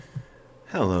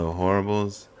Hello,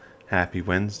 Horribles. Happy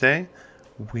Wednesday.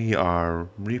 We are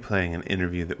replaying an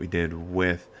interview that we did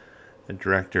with the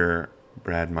director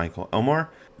Brad Michael Elmore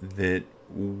that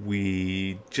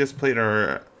we just played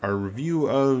our review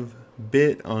of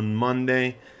Bit on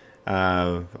Monday.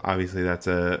 Obviously, that's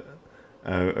a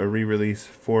re release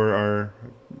for our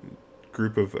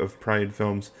group of Pride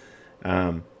films.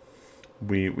 Um,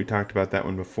 we talked about that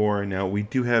one before. Now we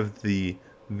do have the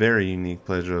very unique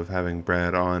pleasure of having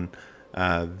Brad on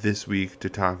this week to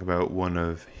talk about one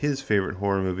of his favorite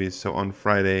horror movies. So on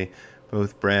Friday,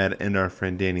 both Brad and our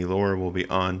friend Danny Lohr will be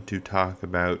on to talk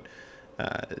about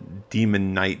uh,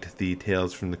 Demon Knight, the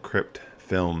Tales from the Crypt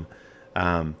film.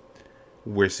 Um,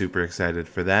 we're super excited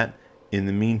for that. In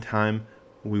the meantime,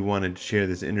 we wanted to share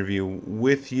this interview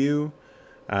with you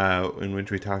in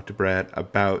which we talked to Brad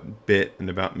about Bit and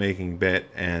about making Bit.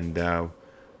 And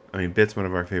Bit's one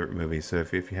of our favorite movies. So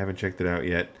if you haven't checked it out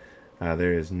yet,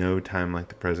 there is no time like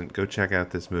the present. Go check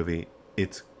out this movie.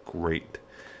 It's great.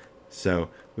 So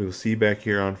we will see you back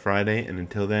here on Friday. And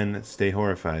until then, stay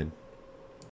horrified.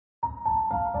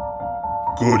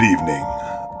 Good evening,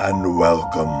 and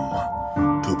welcome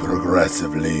to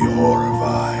Progressively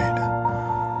Horrified,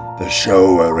 the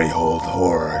show where we hold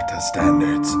horror to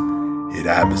standards it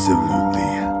absolutely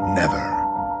never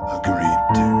agreed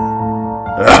to.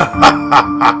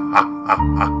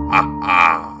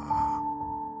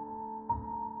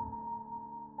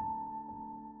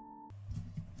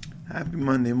 Happy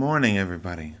Monday morning,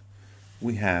 everybody.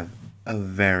 We have a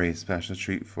very special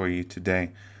treat for you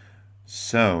today.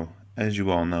 So, as you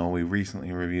all know, we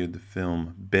recently reviewed the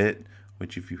film Bit,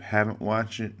 which if you haven't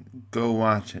watched it, go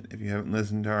watch it. If you haven't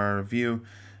listened to our review,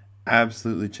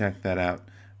 absolutely check that out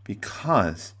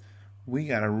because we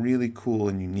got a really cool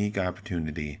and unique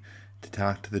opportunity to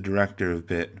talk to the director of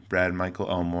Bit, Brad Michael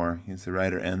Elmore. He's the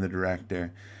writer and the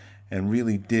director, and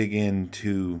really dig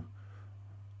into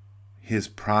his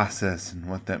process and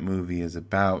what that movie is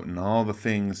about and all the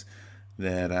things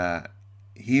that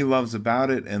he loves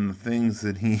about it and the things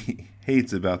that he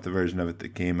hates about the version of it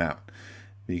that came out,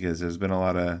 because there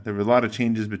were a lot of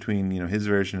changes between his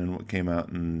version and what came out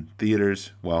in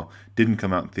theaters. Well, didn't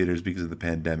come out in theaters because of the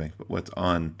pandemic, but what's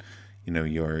on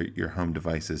your home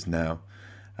devices now.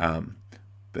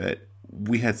 But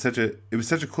it was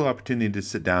such a cool opportunity to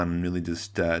sit down and really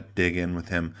just dig in with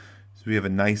him. So we have a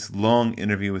nice long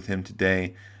interview with him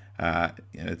today.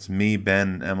 It's me,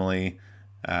 Ben, Emily,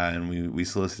 and we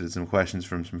solicited some questions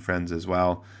from some friends as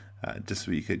well, just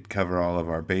so we could cover all of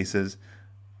our bases.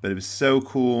 But it was so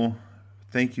cool.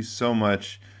 Thank you so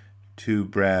much to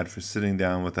Brad for sitting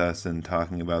down with us and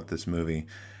talking about this movie.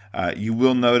 You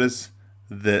will notice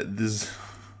that this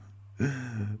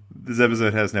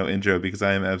episode has no intro because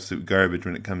I am absolute garbage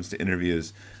when it comes to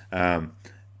interviews.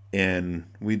 And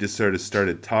we just sort of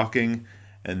started talking,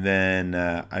 and then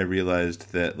I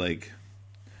realized that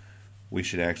we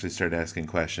should actually start asking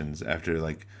questions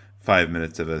after 5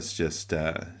 minutes of us just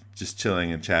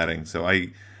chilling and chatting. So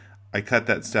I cut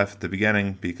that stuff at the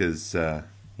beginning because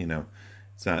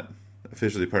it's not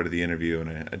officially part of the interview,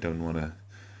 and I don't want to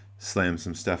slam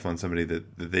some stuff on somebody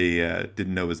that they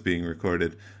didn't know was being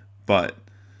recorded. But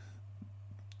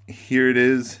here it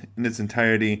is in its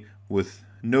entirety with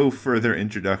no further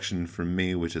introduction from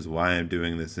me, which is why I'm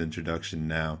doing this introduction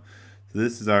now. So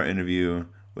this is our interview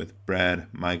with Brad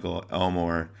Michael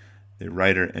Elmore, the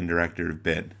writer and director of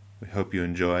Bit. We hope you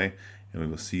enjoy, and we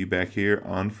will see you back here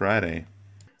on Friday.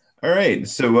 All right,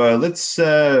 so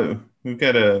we've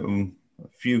got a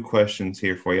few questions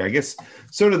here for you. I guess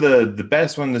sort of the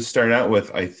best one to start out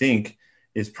with, I think,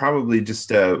 is probably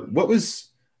just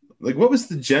what was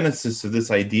the genesis of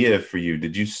this idea for you?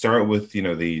 Did you start with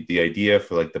the idea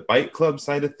for the Bite Club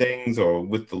side of things, or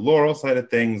with the Laurel side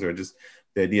of things, or just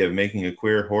the idea of making a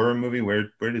queer horror movie? Where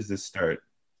does this start?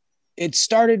 It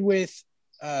started with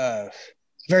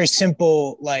very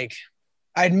simple,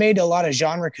 I'd made a lot of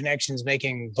genre connections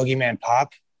making Boogeyman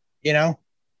Pop, Yeah.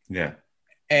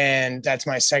 And that's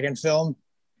my second film.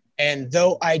 And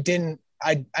though I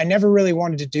never really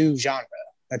wanted to do genre.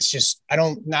 That's just,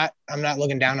 I'm not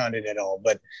looking down on it at all,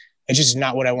 but it's just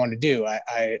not what I want to do.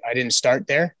 I didn't start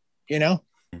there,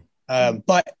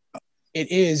 but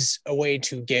it is a way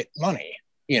to get money,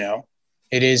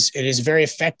 it is a very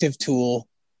effective tool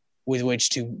with which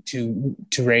to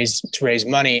raise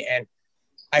money. And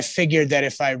I figured that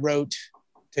if I wrote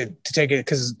to take it,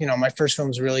 because, my first film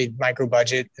was really micro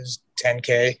budget, it was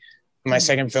 $10K. My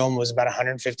second film was about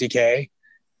 $150K.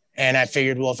 And I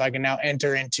figured, well, if I can now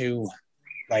enter into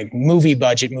movie,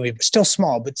 still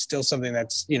small, but still something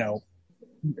that's,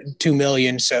 2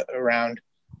 million around,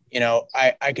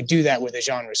 I could do that with a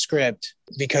genre script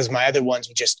because my other ones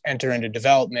would just enter into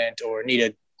development or need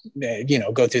to,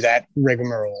 go through that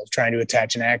rigmarole of trying to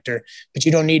attach an actor. But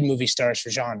you don't need movie stars for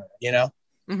genre.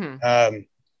 Mm-hmm.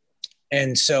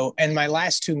 And my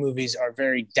last two movies are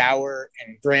very dour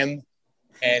and grim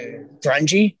and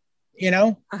grungy.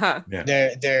 Uh-huh.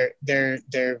 Yeah.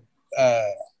 They're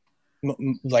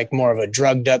like more of a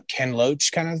drugged up Ken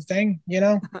Loach kind of thing.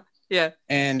 Yeah.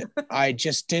 And I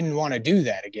just didn't want to do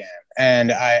that again.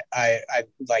 And I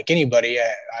like anybody,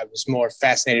 I was more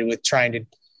fascinated with trying to,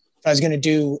 if I was going to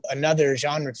do another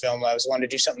genre film, I was wanting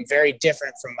to do something very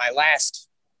different from my last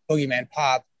Boogeyman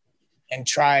Pop and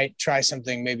try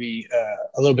something maybe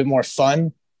a little bit more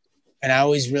fun. And I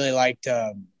always really liked,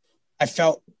 I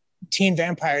felt teen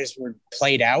vampires were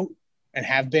played out and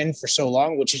have been for so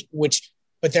long,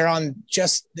 but they're on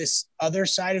just this other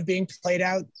side of being played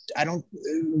out.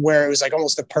 Where it was like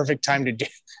almost the perfect time to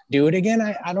do it again.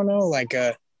 I don't know,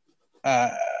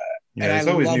 there's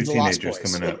always new teenagers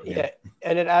coming up. Yeah,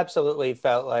 and it absolutely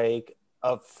felt like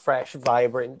a fresh,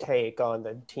 vibrant take on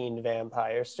the teen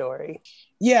vampire story.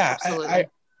 Yeah,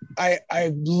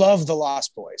 I love The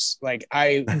Lost Boys. And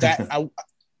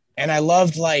I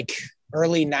loved like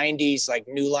early 90s like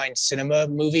New Line Cinema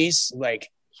movies. Like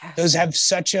Yes. those have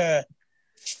such a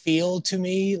feel to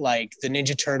me, like the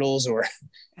Ninja Turtles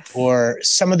or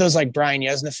some of those like Brian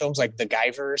Yuzna films like The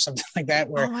Guyver or something like that,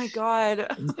 where Oh my God.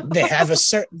 they have a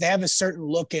certain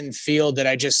look and feel that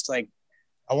I just like.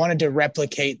 I wanted to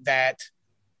replicate that,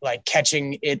 like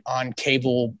catching it on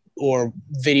cable or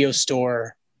video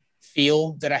store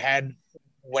feel that I had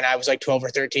when I was like 12 or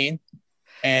 13.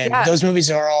 And those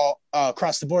movies are all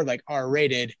across the board, like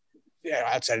R-rated,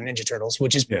 outside of Ninja Turtles,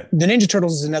 which is the Ninja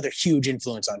Turtles is another huge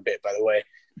influence on BIT, by the way.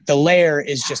 The layer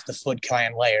is just the Foot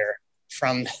Clan layer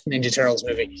from Ninja Turtles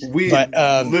movie.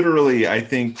 Literally, I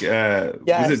think,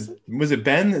 was it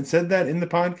Ben that said that in the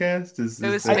podcast? It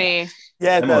was me.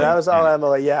 Yeah, no, that was all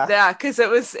Emily. Yeah. Yeah, because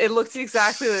it looked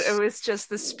exactly, it was just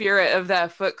the spirit of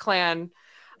that Foot Clan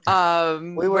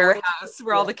warehouse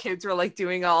where all the kids were like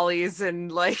doing ollies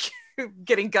and like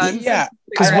getting guns. Yeah,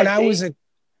 because when I was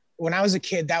a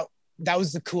kid, that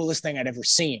was the coolest thing I'd ever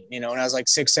seen. When I was like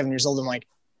 6, 7 years old, I'm like,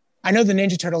 I know the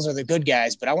Ninja Turtles are the good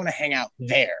guys, but I want to hang out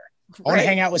there. I want to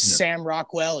hang out with Sam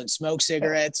Rockwell and smoke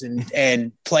cigarettes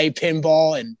and play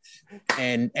pinball and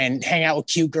hang out with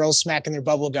cute girls smacking their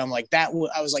bubble gum like that.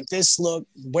 I was like,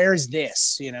 where's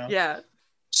this? Yeah.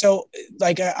 So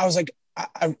like, I was like,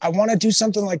 I want to do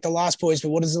something like The Lost Boys, but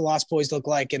what does The Lost Boys look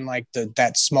like in like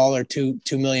that smaller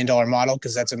 $2 million model?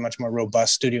 Because that's a much more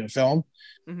robust studio film.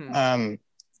 Mm-hmm.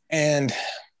 And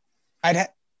I'd had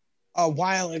a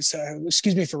while.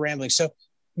 Excuse me for rambling. So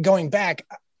going back,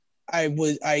 I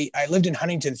lived in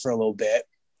Huntington for a little bit,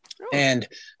 and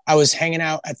I was hanging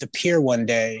out at the pier one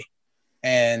day,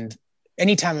 and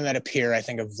anytime I'm at a pier, I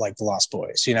think of like The Lost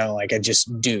Boys, like I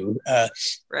just do.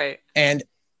 Right. And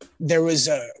there was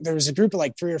a group of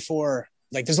like 3 or 4,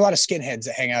 like there's a lot of skinheads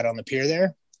that hang out on the pier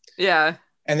there. Yeah.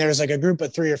 And there was like a group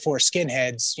of 3 or 4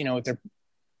 skinheads, with their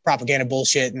propaganda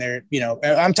bullshit, and they're,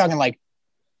 I'm talking like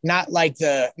not like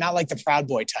the Proud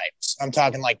Boy types. I'm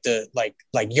talking like the like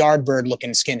Yardbird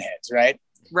looking skinheads, right?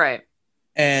 Right.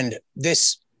 And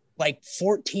this like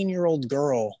 14-year-old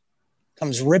girl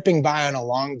comes ripping by on a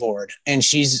longboard, and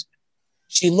she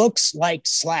looks like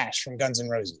Slash from Guns N'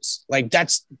 Roses. Like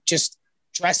that's just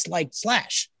dressed like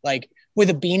Slash, like with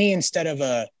a beanie instead of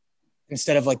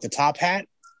like the top hat,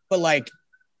 but like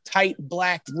tight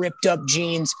black ripped up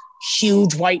jeans,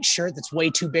 huge white shirt that's way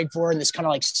too big for her, and this kind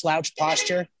of like slouched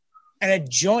posture, and a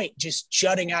joint just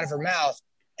jutting out of her mouth.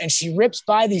 And she rips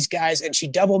by these guys and she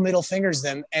double middle fingers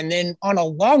them, and then on a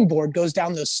longboard goes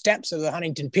down those steps of the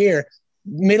Huntington Pier,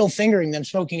 middle fingering them,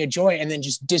 smoking a joint, and then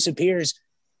just disappears.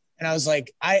 And I was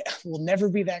like, I will never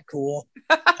be that cool.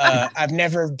 I've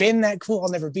never been that cool. I'll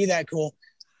never be that cool.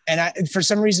 And for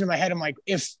some reason in my head, I'm like,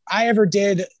 if I ever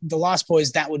did The Lost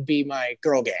Boys, that would be my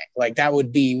girl gang. Like that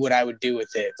would be what I would do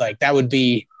with it. Like that would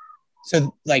be,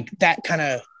 so like that kind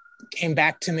of came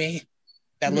back to me,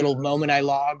 that little moment I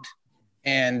logged.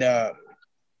 And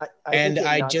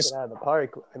I just it out of the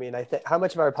park. I mean, how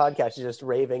much of our podcast is just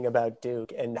raving about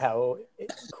Duke and how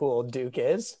cool Duke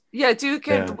is? Yeah, Duke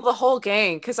and the whole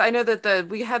gang. Because I know that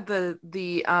we had the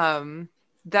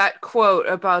that quote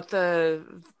about the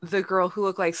girl who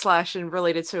looked like Slash and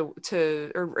related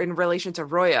to or in relation to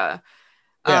Roya.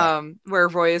 Where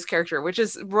Roya's character, which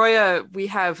is Roya, we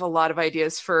have a lot of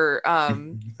ideas for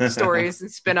stories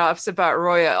and spin-offs about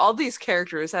Roya. All these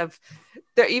characters have,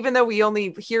 even though we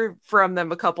only hear from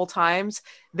them a couple times,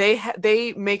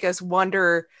 they make us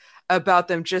wonder about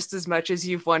them just as much as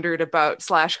you've wondered about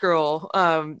Slash Girl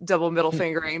double middle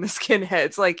fingering the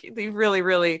skinheads. Like they really,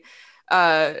 really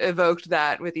evoked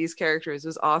that with these characters. It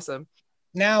was awesome.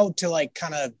 Now to like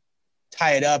kind of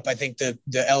tie it up, I think the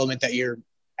element that you're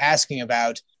asking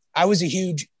about, I was a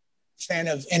huge fan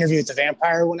of Interview with the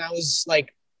Vampire when I was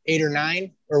like 8 or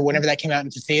 9, or whenever that came out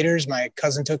into theaters. My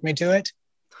cousin took me to it,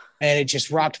 and it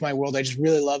just rocked my world. I just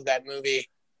really loved that movie.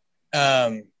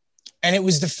 And it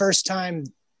was the first time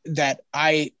that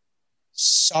I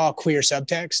saw queer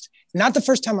subtext. Not the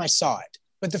first time I saw it,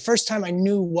 but the first time I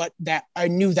knew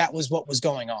that was what was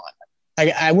going on.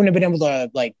 I wouldn't have been able to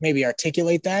like maybe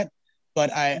articulate that, but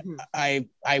I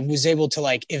was able to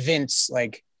like evince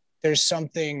like there's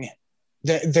something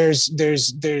that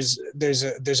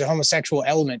there's a homosexual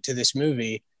element to this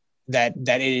movie that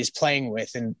it is playing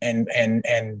with and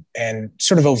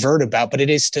sort of overt about, but it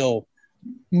is still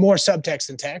more subtext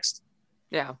than text.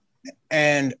 Yeah.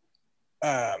 And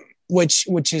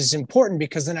which is important,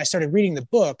 because then I started reading the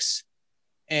books,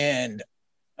 and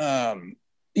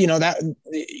that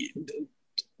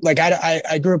like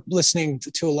I grew up listening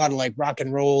to a lot of like rock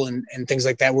and roll and things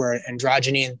like that, where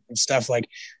androgyny and stuff. Like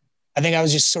I think I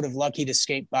was just sort of lucky to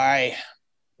skate by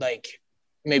like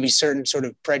maybe certain sort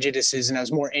of prejudices, and I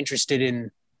was more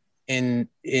interested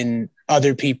in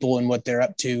other people and what they're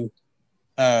up to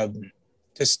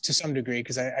some degree,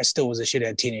 because I still was a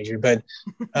shithead teenager. But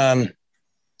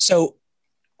so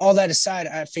all that aside,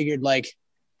 I figured like,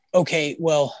 okay,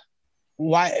 well,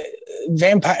 why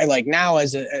vampire, like now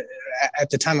at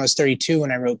the time I was 32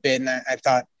 when I wrote Bit, and I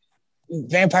thought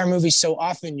vampire movies so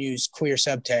often use queer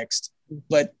subtext,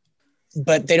 but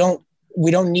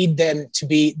we don't need them to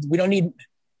be,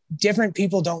 different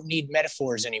people don't need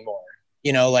metaphors anymore.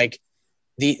 Like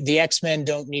the X-Men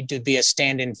don't need to be a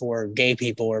stand-in for gay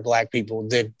people or black people.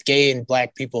 The gay and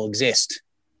black people exist,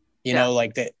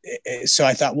 like that. So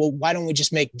I thought, well, why don't we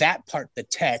just make that part the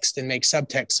text and make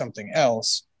subtext something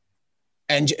else?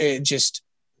 And just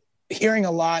hearing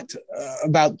a lot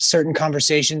about certain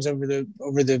conversations over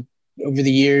the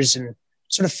years, and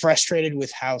sort of frustrated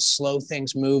with how slow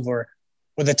things move, or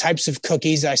the types of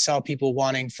cookies I saw people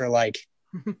wanting for like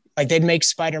they'd make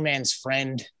Spider-Man's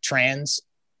friend trans,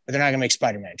 but they're not gonna make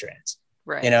Spider-Man trans,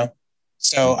 right?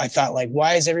 So I thought, like,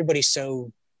 why is everybody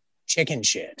so chicken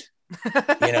shit?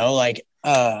 Like,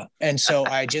 and so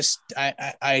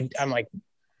I'm like,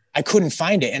 I couldn't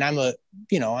find it. And I'm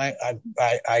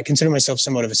I consider myself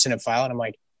somewhat of a cinephile. And I'm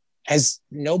like, has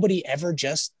nobody ever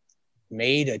just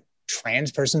made a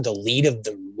trans person the lead of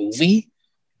the movie?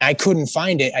 I couldn't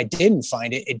find it. I didn't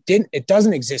find it. It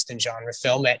doesn't exist in genre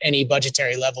film at any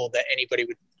budgetary level that anybody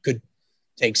could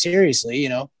take seriously,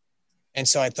 And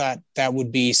so I thought that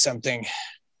would be something.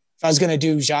 If I was going to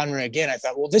do genre again, I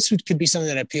thought, well, this could be something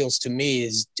that appeals to me,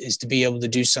 is to be able to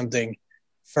do something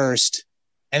first.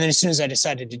 And then as soon as I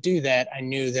decided to do that, I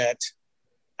knew that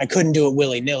I couldn't do it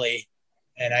willy-nilly,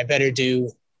 and I better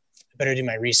do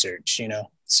my research,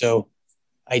 So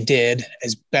I did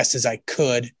as best as I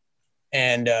could,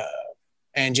 and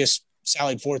just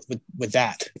sallied forth with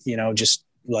that, just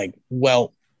like,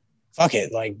 well, fuck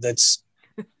it, like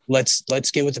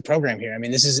let's get with the program here. I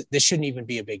mean, this shouldn't even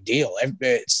be a big deal.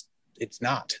 It's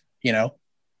not,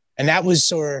 and that was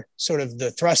sort of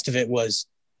the thrust of it. Was,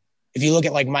 if you look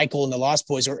at like Michael and the Lost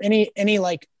Boys, or any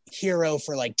like hero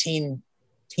for like teen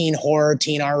horror,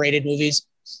 teen R-rated movies,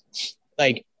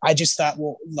 like I just thought,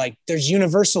 well, like there's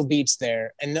universal beats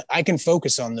there, and I can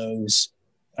focus on those,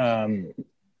 and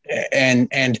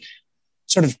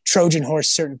sort of Trojan horse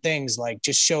certain things, like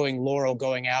just showing Laurel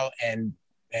going out and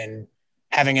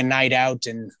having a night out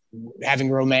and having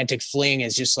romantic fling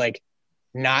is just like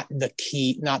not the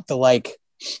key, not the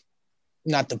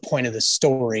point of the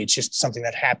story. It's just something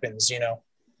that happens,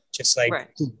 just like, right.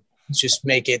 just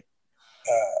make it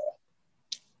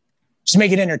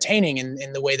entertaining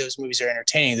in the way those movies are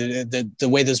entertaining, the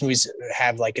way those movies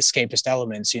have like escapist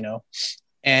elements,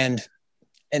 and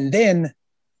then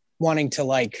wanting to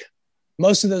like,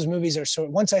 most of those movies are sort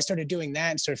of, once I started doing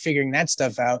that and started figuring that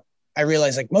stuff out, I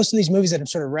realized like most of these movies that I'm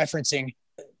sort of referencing,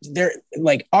 they're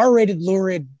like R-rated,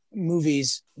 lurid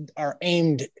movies are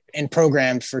aimed and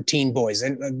programmed for teen boys.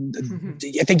 And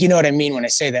I think you know what I mean when I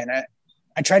say that. And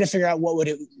I try to figure out what would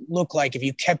it look like if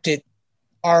you kept it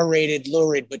R-rated,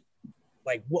 lurid, but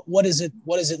like what does it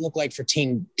look like for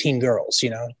teen girls,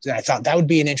 And I thought that would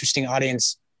be an interesting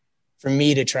audience for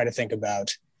me to try to think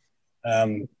about.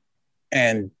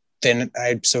 And then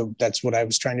so that's what I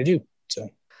was trying to do. So.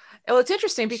 Well, it's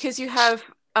interesting because you have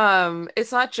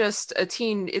it's not just a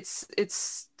teen, it's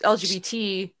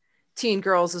LGBT teen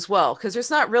girls as well, because there's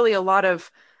not really a lot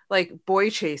of like boy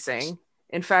chasing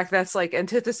In fact, that's like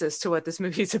antithesis to what this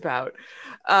movie's about.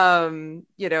 Other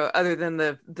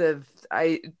tthan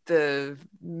the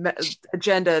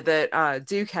agenda that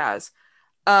Duke has.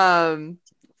 Different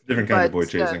kind of boy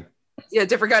chasing. Yeah,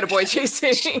 different kind of boy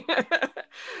chasing.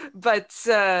 But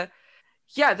the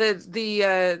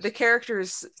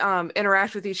characters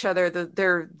interact with each other.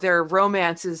 Their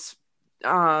romance is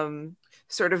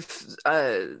sort of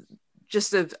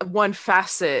just one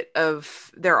facet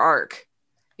of their arc,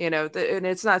 and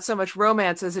it's not so much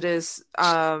romance as it is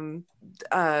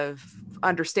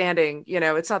understanding.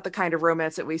 It's not the kind of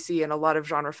romance that we see in a lot of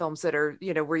genre films that are,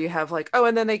 where you have like, oh,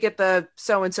 and then they get the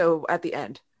so and so at the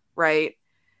end, right?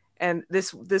 And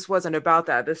this wasn't about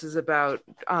that. This is about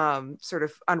sort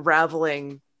of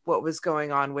unraveling what was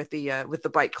going on with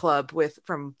the bike club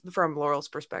from Laurel's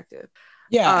perspective.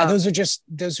 Yeah, those are just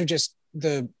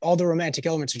all the romantic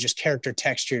elements are just character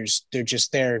textures. They're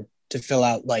just there to fill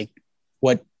out like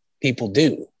what people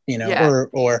do,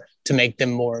 or to make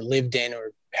them more lived in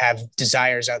or have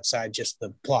desires outside just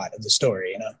the plot of the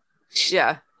story,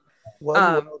 Yeah.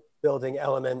 One world building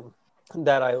element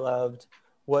that I loved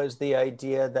was the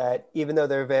idea that even though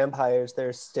they're vampires,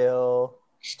 they're still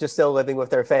living with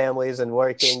their families and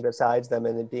working besides them,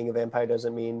 and being a vampire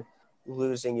doesn't mean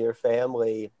losing your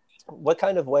family. What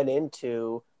kind of went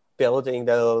into building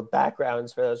the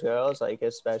backgrounds for those girls? Like,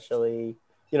 especially,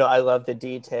 I love the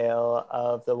detail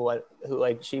of the one who,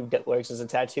 like, she works as a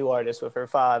tattoo artist with her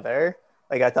father.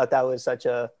 Like, I thought that was such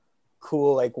a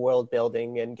cool, like, world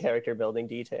building and character building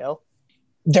detail.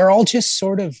 They're all just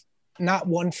sort of not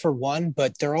one for one,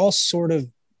 but they're all sort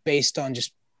of based on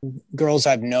just girls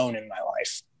I've known in my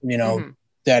life,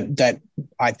 that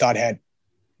I thought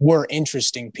were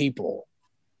interesting people.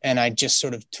 And I just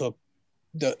sort of took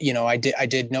I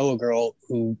did know a girl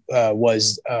who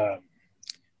was a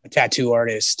tattoo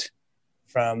artist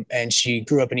and she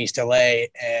grew up in East LA,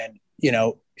 and,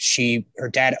 her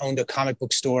dad owned a comic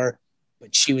book store,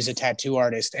 but she was a tattoo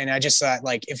artist. And I just thought,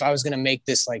 like, if I was going to make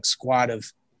this like squad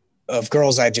of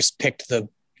girls, I just picked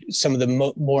some of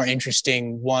the more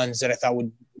interesting ones that I thought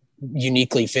would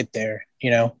uniquely fit there,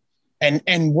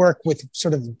 and work with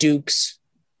sort of Duke's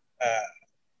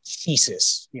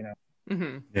thesis,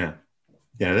 Mm-hmm. Yeah,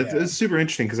 that's super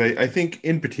interesting, because I think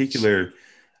in particular,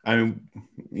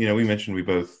 we mentioned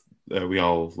we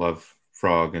all love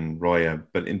Frog and Roya,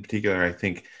 but in particular, I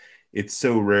think it's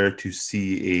so rare to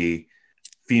see a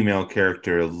female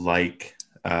character like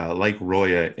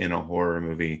Roya in a horror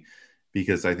movie,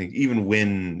 because I think even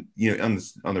when,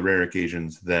 on the rare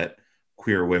occasions that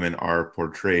queer women are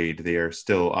portrayed, they are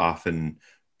still often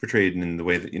portrayed in the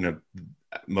way that,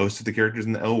 most of the characters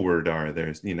in the L Word are.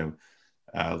 There's,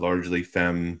 largely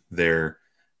femme. They're,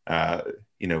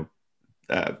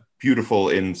 beautiful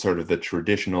in sort of the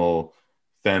traditional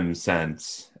femme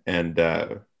sense. And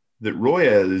that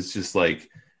Roya is just like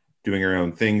doing her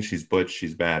own thing. She's butch,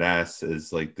 she's badass,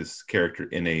 as like this character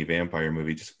in a vampire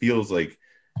movie just feels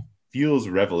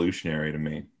revolutionary to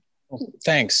me.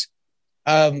 Thanks.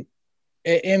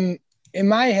 In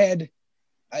my head,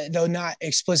 though not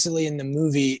explicitly in the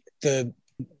movie, the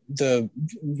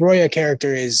Roya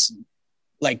character is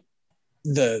like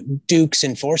the Duke's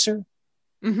enforcer.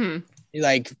 Mm-hmm.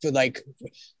 Like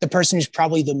the person who's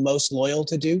probably the most loyal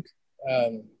to Duke.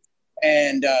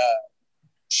 And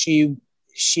she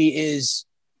is,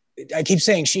 I keep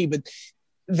saying she, but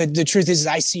the truth is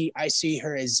I see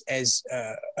her as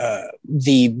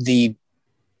the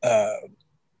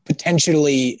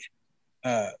potentially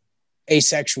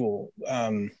asexual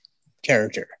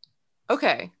character.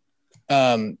 Okay.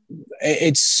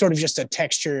 It's sort of just a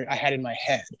texture I had in my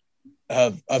head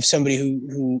of somebody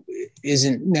who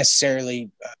isn't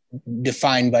necessarily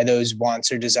defined by those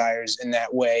wants or desires in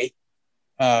that way.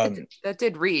 That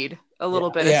did read a little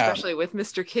bit, especially with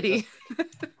Mr. Kitty.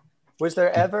 Was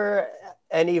there ever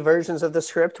any versions of the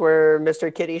script where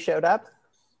Mr. Kitty showed up?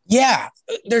 Yeah,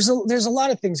 there's a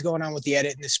lot of things going on with the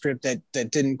edit in the script that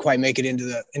didn't quite make it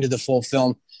into the full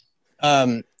film.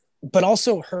 But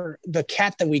also the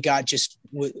cat that we got just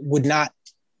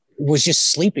was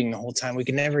just sleeping the whole time. We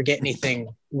could never get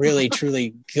anything really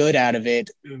truly good out of it,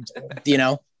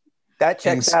 That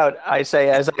checks out, I say,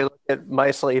 as I look at my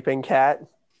sleeping cat.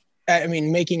 I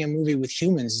mean, making a movie with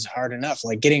humans is hard enough.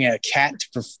 Like getting a cat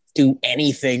to do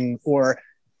anything, or,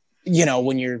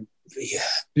 when you're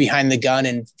behind the gun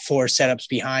and 4 setups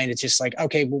behind, it's just like,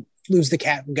 okay, we'll lose the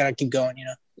cat. We got to keep going,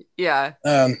 Yeah.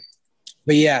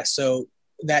 But yeah, so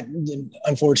that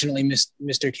unfortunately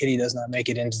Mr. Kitty does not make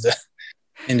it into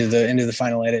the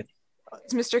final edit.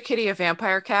 Is Mr. Kitty a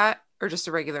vampire cat or just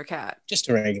a regular cat? Just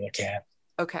a regular cat.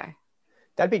 Okay.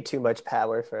 That'd be too much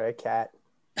power for a cat.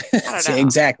 I don't know.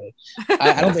 Exactly.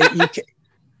 I don't think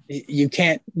you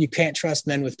can't trust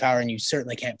men with power, and you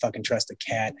certainly can't fucking trust a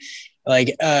cat.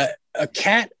 Like a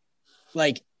cat,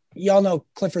 like y'all know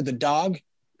Clifford the dog.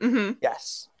 Mm-hmm.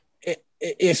 Yes.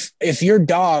 If your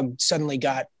dog suddenly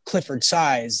got Clifford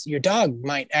size, your dog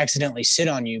might accidentally sit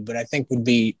on you, but I think would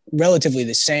be relatively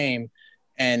the same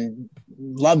and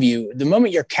love you. The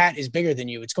moment your cat is bigger than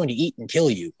you, it's going to eat and kill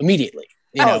you immediately.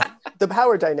 You know, The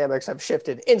power dynamics have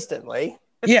shifted instantly.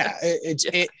 yeah,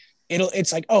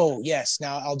 it's like, oh yes,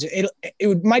 now I'll just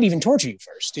it might even torture you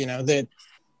first. You know that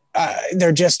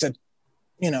they're just a,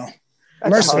 you know,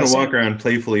 That's a Just gonna merciless. walk around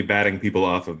playfully batting people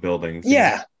off of buildings.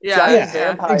 Yeah, Yeah. Giant yeah,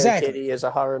 Vampire exactly. Kitty is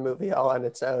a horror movie all on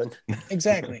its own.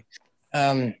 exactly.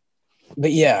 But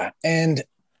yeah, and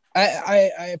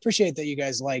I appreciate that you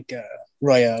guys like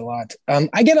Roya a lot.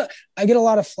 I get a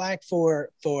lot of flack for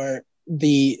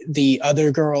the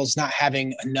other girls not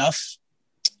having enough,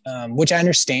 which I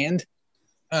understand.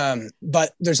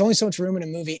 But there's only so much room in a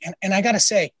movie, and I gotta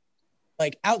say,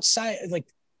 like outside, like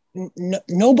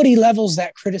nobody levels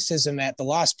that criticism at the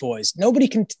Lost Boys. Nobody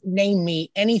can name me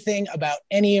anything about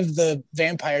any of the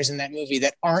vampires in that movie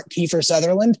that aren't Kiefer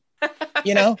Sutherland.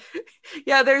 You know,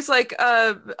 Yeah, there's like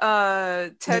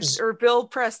Ted There's- or Bill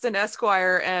Preston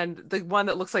Esquire and the one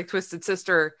that looks like Twisted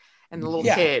Sister and the little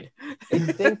Yeah. kid. I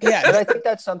think, Yeah. but I think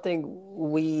that's something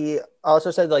we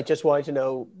also said, like, just wanting to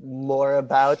know more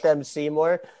about them, see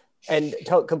more, and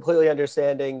completely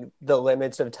understanding the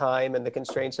limits of time and the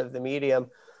constraints of the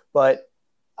medium. But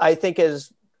I think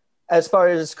as far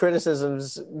as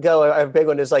criticisms go, our big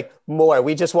one is like more.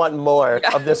 We just want more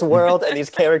of this world and these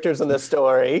characters in the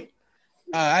story.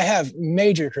 I have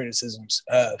major criticisms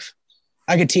of.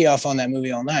 I could tee off on that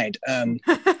movie all night.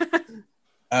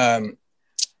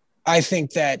 I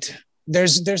think that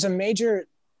there's a major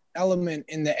element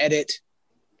in the edit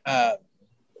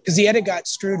because the edit got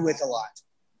screwed with a lot,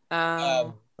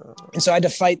 and so I had to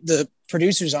fight the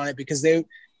producers on it because they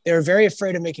were very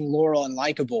afraid of making Laurel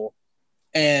unlikable,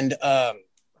 and Oh,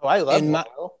 I love in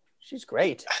Laurel. She's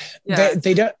great. Yeah.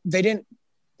 they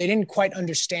didn't quite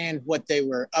understand what they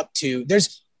were up to.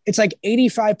 It's like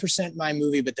 85% my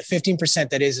movie, but the 15%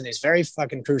 that isn't is very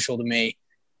fucking crucial to me.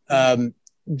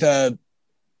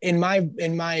 In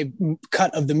my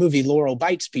cut of the movie, Laurel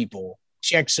bites people.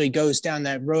 She actually goes down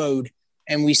that road,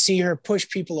 and we see her push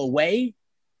people away.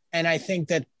 And I think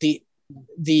that the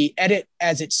edit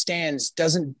as it stands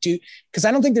doesn't do, because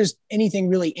I don't think there's anything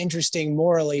really interesting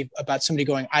morally about somebody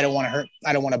going, I don't want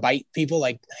to bite people.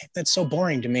 Like, that's so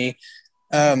boring to me.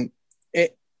 And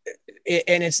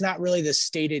it's not really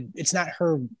it's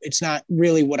not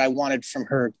really what I wanted from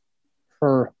her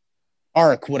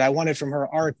arc. What I wanted from her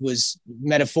arc was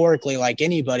metaphorically, like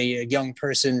anybody, a young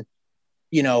person,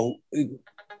 you know,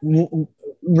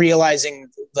 realizing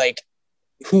like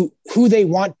who they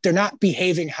want. They're not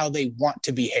behaving how they want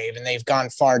to behave, and they've gone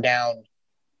far down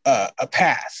a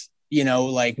path. You know,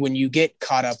 like when you get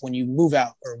caught up, when you move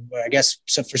out, or I guess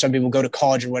for some people go to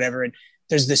college or whatever, and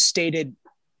there's this stated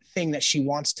thing that she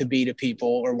wants to be to people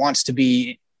or wants to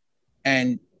be,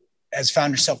 and has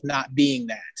found herself not being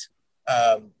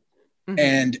that.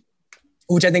 And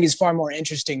which I think is far more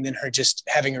interesting than her just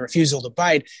having a refusal to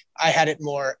bite. I had it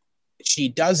more, she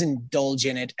does indulge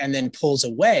in it and then pulls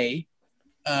away.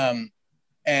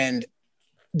 And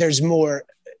there's more.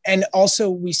 And also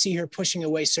we see her pushing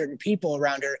away certain people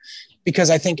around her, because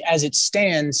I think as it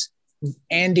stands,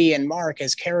 Andy and Mark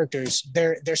as characters,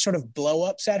 they're sort of blow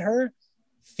ups at her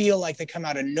feel like they come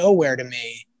out of nowhere to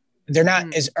me. They're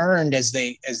not as earned as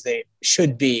they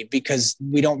should be, because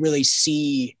we don't really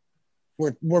see,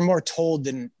 we're more told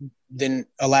than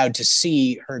allowed to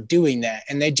see her doing that.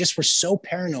 And they just were so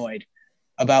paranoid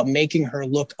about making her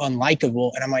look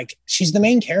unlikable. And I'm like, she's the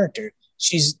main character.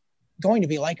 She's going to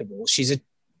be likable. She's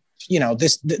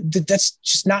that's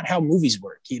just not how movies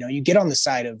work. You know, you get on the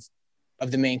side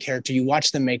of the main character, you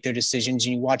watch them make their decisions,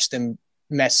 and you watch them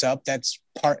mess up. That's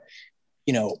part,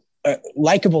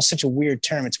 likable is such a weird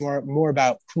term. It's more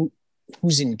about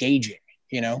who's engaging,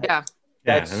 you know? Yeah.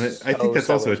 Yeah, and I think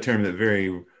that's also a term that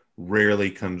very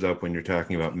rarely comes up when you're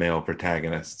talking about male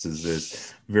protagonists. Is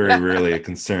there's very rarely a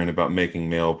concern about making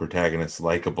male protagonists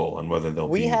likable and whether they'll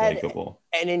be likable.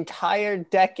 An entire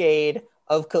decade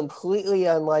of completely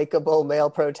unlikable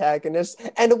male protagonists,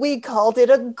 and we called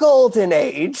it a golden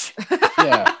age.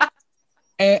 Yeah.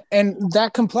 And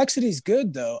that complexity is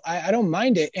good, though. I don't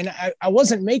mind it. And I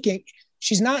wasn't making,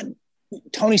 she's not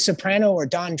Tony Soprano or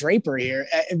Don Draper here.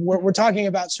 We're talking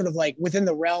about sort of like within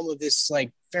the realm of this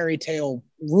like fairy tale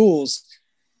rules.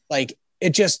 Like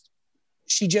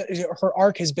her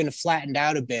arc has been flattened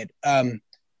out a bit. And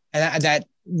that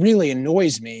really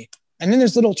annoys me. And then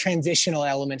there's little transitional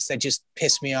elements that just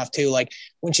piss me off too. Like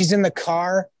when she's in the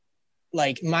car,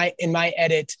 like in my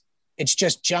edit, it's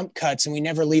just jump cuts and we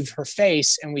never leave her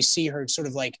face and we see her sort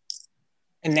of like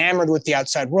enamored with the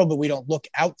outside world, but we don't look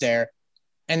out there.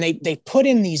 And they put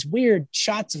in these weird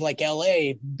shots of like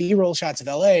LA, B-roll shots of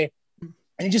LA, and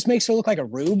it just makes her look like a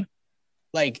rube.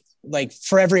 Like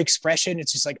for every expression,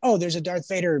 it's just like, oh, there's a Darth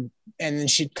Vader, and then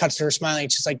she cuts to her smiling.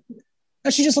 It's just like,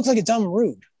 no, she just looks like a dumb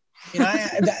rube. You know,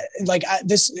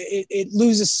 it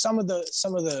loses some of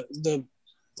the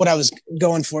what I was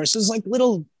going for. So it's like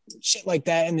little shit like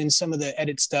that, and then some of the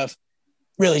edit stuff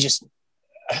really just.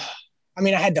 I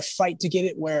mean, I had to fight to get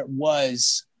it where it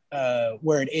was,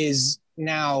 where it is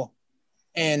now,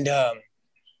 and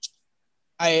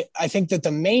I think that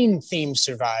the main theme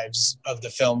survives of the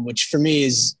film, which for me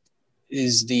is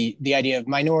the idea of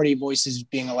minority voices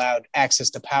being allowed access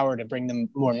to power to bring them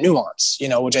more nuance, you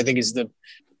know, which I think is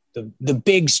the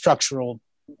big structural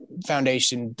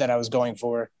foundation that I was going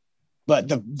for. But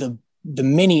the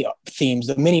mini themes,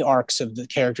 the mini arcs of the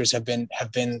characters have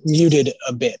been muted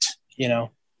a bit, you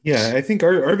know. Yeah, I think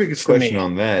our biggest question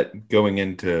on that going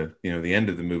into, you know, the end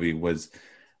of the movie was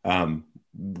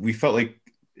we felt like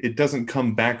it doesn't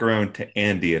come back around to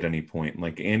Andy at any point.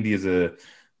 Like Andy is a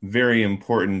very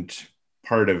important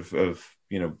part of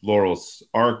you know, Laurel's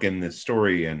arc in this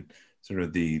story, and sort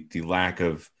of the lack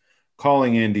of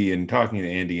calling Andy and talking to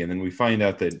Andy. And then we find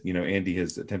out that, you know, Andy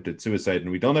has attempted suicide,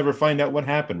 and we don't ever find out what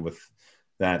happened with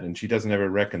that, and she doesn't ever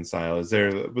reconcile. Was there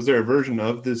a version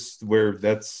of this where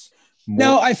that's more?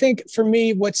 No, I think for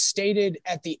me, what's stated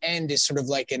at the end is sort of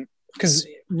like because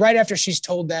right after she's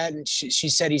told that and she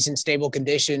said he's in stable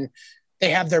condition, they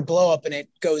have their blow up and it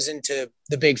goes into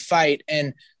the big fight.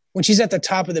 And when she's at the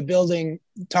top of the building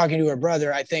talking to her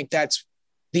brother, I think that's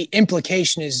the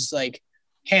implication is like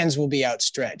hands will be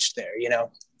outstretched there, you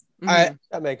know. That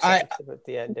makes sense with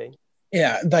the ending.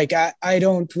 Yeah, like I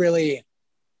don't really.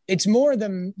 It's more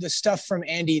the stuff from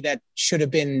Andy that should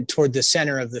have been toward the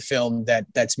center of the film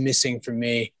that's missing from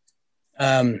me.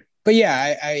 But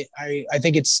yeah, I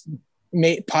think it's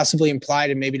possibly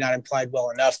implied and maybe not implied well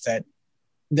enough that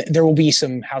there will be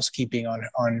some housekeeping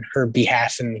on her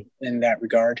behalf in that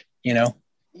regard, you know.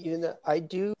 Even though I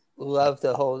do love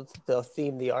the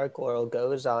theme the arc Laurel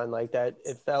goes on, like that,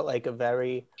 it felt like a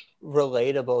very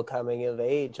relatable coming of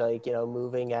age, like, you know,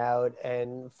 moving out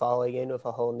and falling in with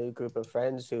a whole new group of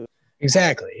friends who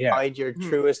find your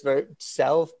truest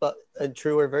self, but a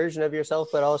truer version of yourself,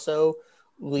 but also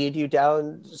lead you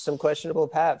down some questionable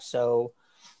paths. So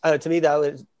to me, that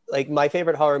was like my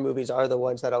favorite horror movies are the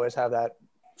ones that always have that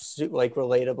like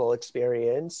relatable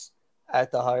experience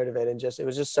at the heart of it. And just it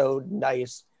was just so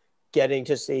nice getting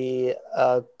to see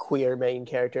a queer main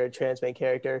character, a trans main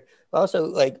character, but also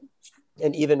like,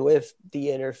 and even with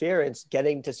the interference,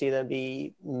 getting to see them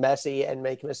be messy and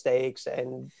make mistakes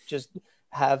and just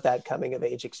have that coming of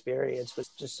age experience was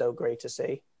just so great to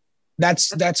see.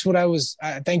 That's what I was,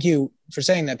 thank you for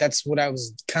saying that. That's what I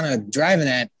was kind of driving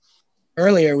at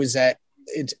earlier, was that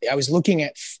I was looking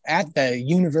at the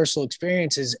universal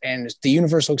experiences, and the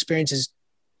universal experiences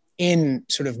in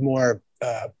sort of more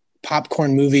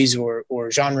popcorn movies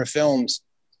or genre films.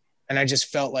 And I just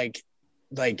felt like,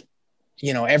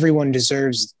 you know, everyone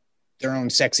deserves their own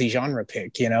sexy genre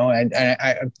pick, you know, and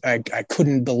I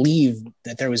couldn't believe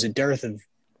that there was a dearth of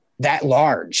that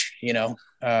large, you know.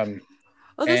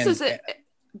 Well, this is it.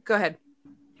 Go ahead.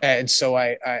 And so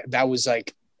I that was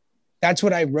like, that's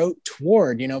what I wrote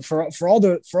toward, you know, for all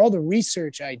the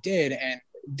research I did. And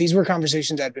these were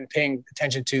conversations I'd been paying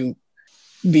attention to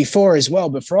before as well,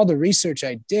 but for all the research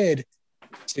I did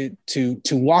to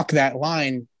walk that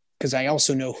line, because I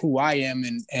also know who I am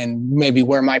and maybe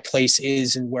where my place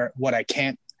is and what I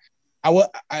can't. I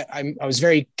was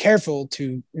very careful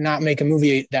to not make a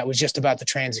movie that was just about the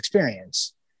trans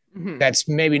experience. Mm-hmm. That's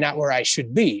maybe not where I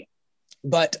should be,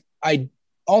 but I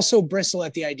also bristle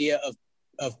at the idea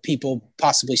of people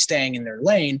possibly staying in their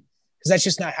lane, because that's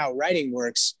just not how writing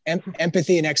works.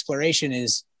 Empathy and exploration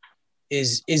is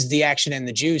the action and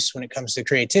the juice when it comes to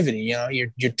creativity. You know,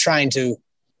 you're trying to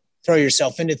throw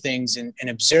yourself into things and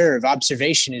observe.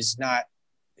 Observation is not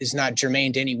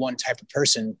germane to any one type of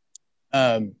person.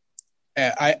 But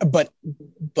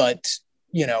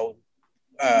you know,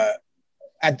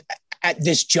 at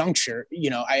this juncture, you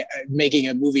know, I making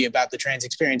a movie about the trans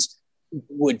experience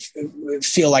would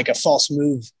feel like a false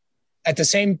move. At the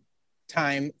same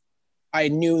time, I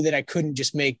knew that I couldn't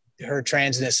just make her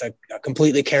transness a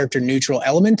completely character neutral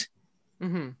element.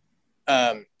 Mm-hmm.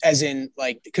 As in,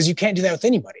 like, because you can't do that with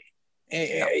anybody.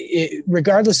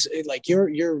 Regardless, like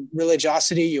your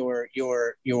religiosity, your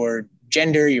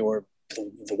gender,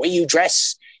 the way you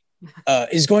dress,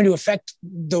 is going to affect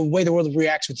the way the world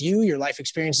reacts with you. Your life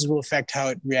experiences will affect how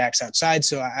it reacts outside.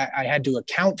 So I had to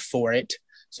account for it.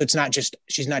 So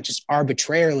she's not just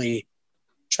arbitrarily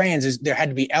trans. There had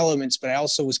to be elements, but I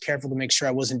also was careful to make sure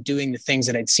I wasn't doing the things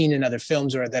that I'd seen in other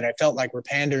films or that I felt like were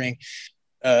pandering,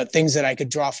 things that I could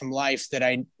draw from life that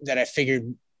I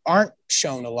figured aren't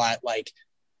shown a lot, like,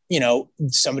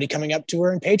 somebody coming up to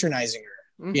her and patronizing her,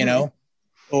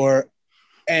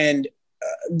 and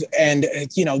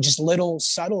just little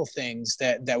subtle things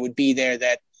that would be there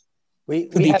that we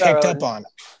could be picked up on.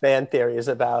 Fan theories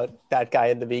about that guy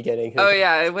in the beginning. Oh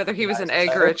yeah, whether he was an egg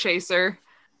or a chaser.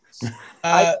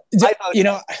 I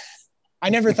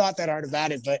never thought that hard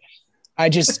about it, but I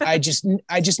just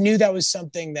knew that was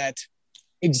something that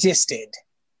existed.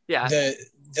 Yeah. The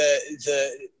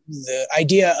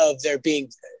idea of there being,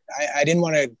 I didn't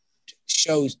want to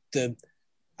show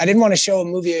a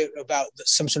movie about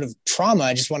some sort of trauma.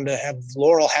 I just wanted to have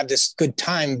Laurel have this good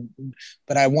time,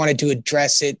 but I wanted to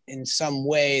address it in some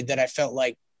way that I felt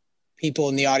like people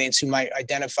in the audience who might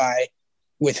identify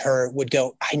with her would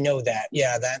go, I know that.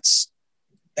 Yeah, that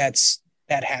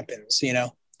happens,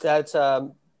 That's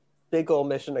big old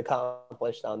mission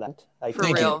accomplished on that.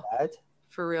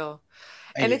 For real.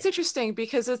 And it's interesting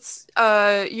because it's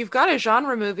you've got a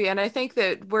genre movie, and I think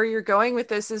that where you're going with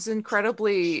this is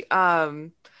incredibly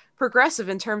progressive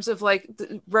in terms of like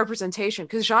representation,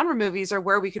 because genre movies are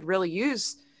where we could really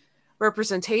use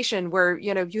representation, where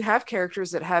you have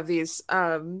characters that have these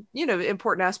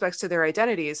important aspects to their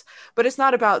identities, but it's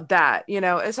not about that.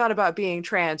 It's not about being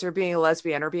trans or being a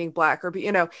lesbian or being Black or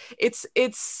it's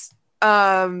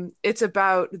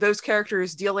about those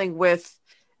characters dealing with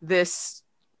this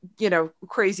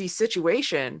crazy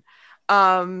situation,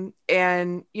 and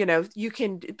you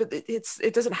can, but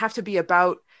it doesn't have to be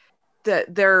about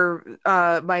their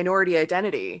minority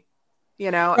identity,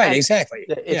 right? Exactly.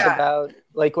 It's about,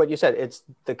 like what you said, it's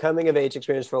the coming of age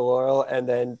experience for Laurel, and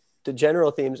then the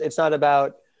general themes. It's not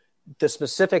about the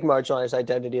specific marginalized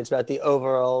identity, it's about the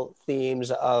overall themes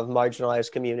of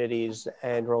marginalized communities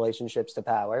and relationships to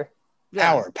power.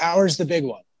 Power is the big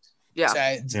one. So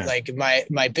like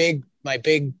my big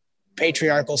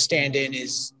patriarchal stand-in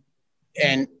is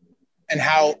and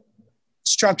how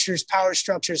power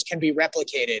structures can be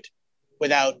replicated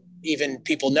without even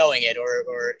people knowing it,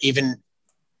 or even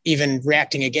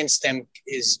reacting against them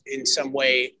is in some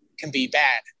way can be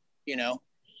bad,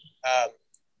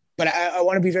 but I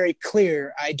want to be very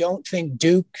clear. I don't think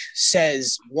Duke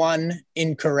says one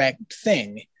incorrect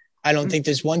thing. I don't think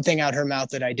there's one thing out her mouth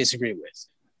that I disagree with.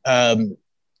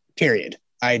 Period.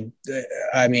 The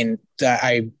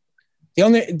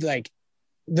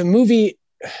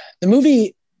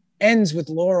movie ends with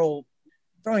Laurel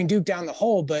throwing Duke down the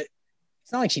hole, but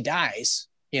it's not like she dies,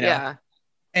 Yeah.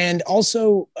 And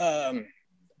also,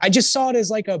 I just saw it as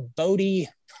like a Bodhi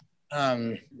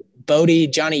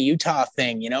Johnny Utah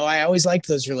thing. I always liked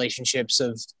those relationships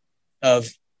of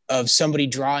somebody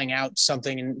drawing out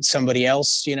something in somebody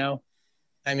else.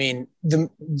 I mean,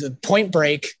 the Point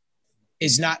Break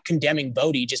is not condemning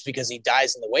Bodhi just because he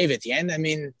dies in the wave at the end. I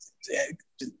mean,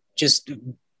 just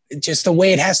the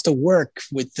way it has to work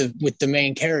with the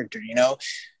main character,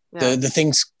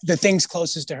 the things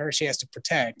closest to her she has to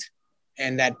protect,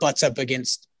 and that butts up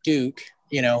against Duke.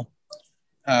 Now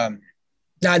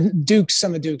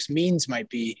some of Duke's means might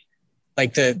be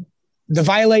like the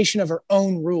violation of her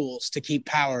own rules to keep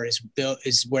power is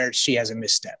where she has a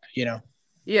misstep.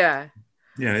 Yeah.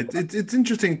 It's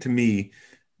interesting to me,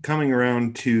 coming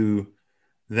around to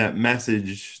that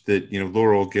message that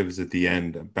Laurel gives at the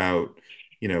end about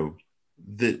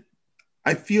that.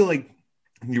 I feel like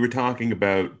you were talking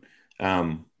about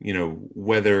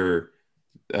whether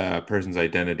a person's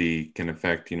identity can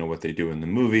affect what they do in the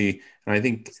movie, and I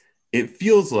think it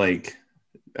feels like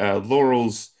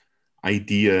Laurel's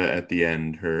idea at the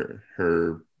end,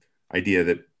 her idea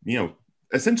that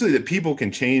essentially that people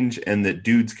can change and that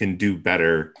dudes can do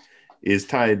better, is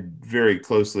tied very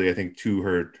closely, I think, to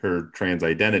her trans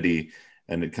identity.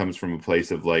 And it comes from a place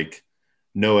of like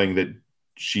knowing that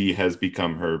she has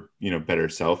become her, better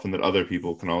self, and that other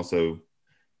people can also,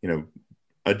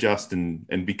 adjust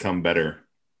and become better.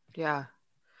 Yeah.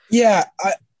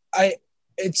 I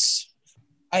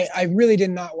really did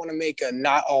not want to make a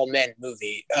not all men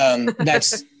movie.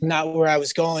 That's not where I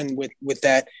was going with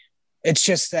that. It's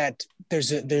just that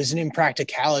there's an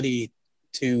impracticality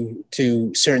to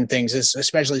certain things,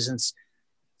 especially since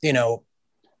I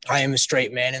am a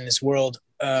straight man in this world,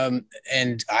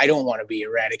 and I don't want to be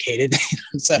eradicated.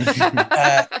 So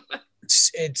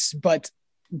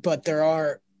but there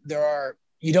are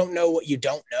you don't know what you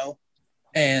don't know,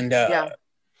 and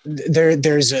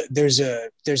there's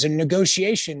a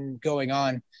negotiation going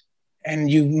on, and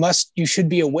you should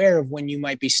be aware of when you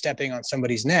might be stepping on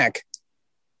somebody's neck.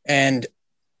 And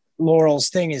Laurel's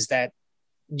thing is that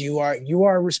you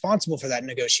are responsible for that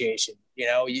negotiation,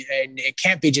 and it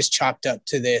can't be just chopped up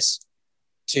to this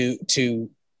to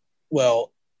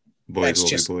well, Boys that's will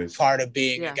just be boys. part of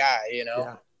being Yeah. a guy,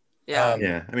 Yeah. Yeah.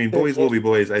 Yeah, I mean, boys will be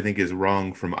boys, I think, is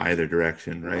wrong from either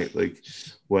direction, right? Like,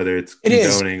 whether it's It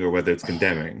is. condoning or whether it's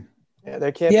condemning. Yeah,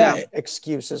 there can't Yeah. be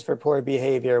excuses for poor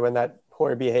behavior when that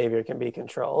poor behavior can be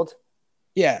controlled.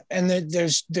 Yeah, and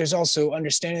there's also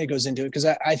understanding that goes into it, because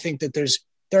I think that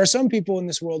there are some people in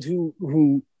this world who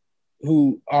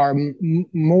are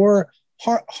more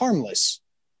harmless.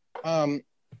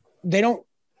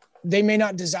 They may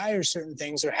not desire certain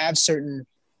things or have certain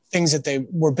things that they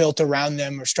were built around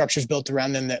them, or structures built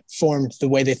around them that formed the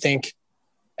way they think,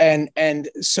 and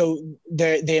so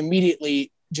they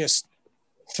immediately just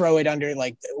throw it under,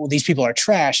 like, well, these people are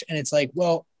trash. And it's like,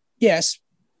 well, yes,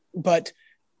 but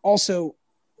also,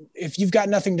 if you've got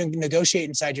nothing to negotiate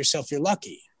inside yourself, you're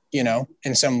lucky, in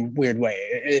some weird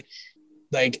way.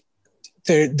 Like,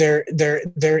 you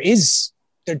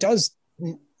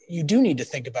do need to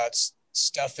think about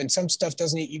stuff, and some stuff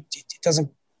it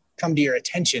doesn't come to your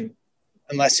attention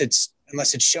unless it's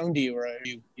shown to you, or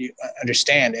you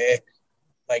understand it.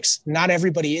 Like, not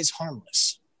everybody is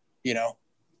harmless,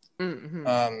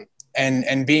 Mm-hmm.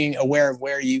 And being aware of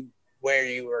where you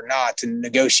are not, and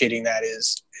negotiating that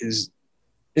is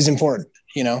important,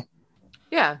 Yeah.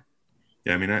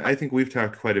 Yeah, I mean, I think we've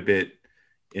talked quite a bit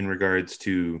in regards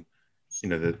to,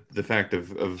 the fact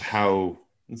of how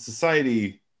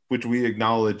society, which we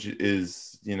acknowledge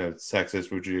is,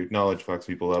 sexist, which we acknowledge fucks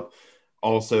people up,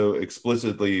 also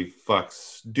explicitly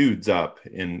fucks dudes up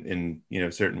in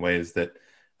certain ways that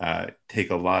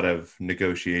take a lot of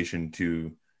negotiation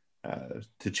to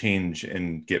change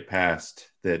and get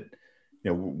past, that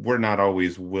we're not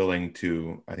always willing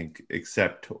to, I think,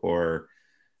 accept or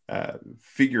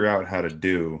figure out how to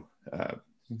do.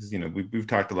 Because, we've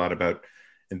talked a lot about,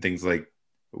 and things like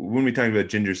when we talked about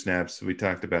Ginger Snaps, we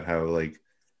talked about how, like,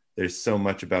 there's so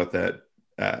much about that,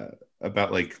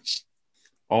 about, like,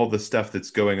 all the stuff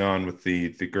that's going on with the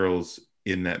girls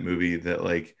in that movie that,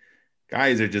 like,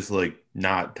 guys are just, like,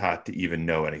 not taught to even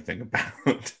know anything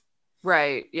about.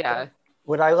 Right. Yeah.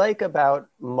 What I like about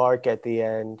Mark at the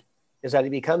end is that he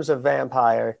becomes a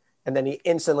vampire, and then he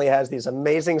instantly has these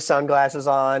amazing sunglasses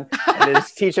on, and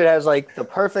his t-shirt has, like, the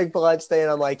perfect blood stain.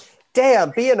 I'm like,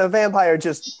 damn, being a vampire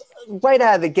just right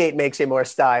out of the gate makes you more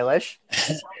stylish.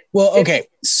 Well, okay,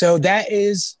 so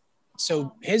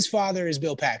his father is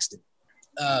Bill Paxton,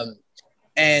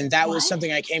 and that was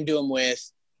something I came to him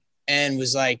with, and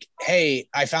was like, hey,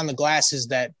 I found the glasses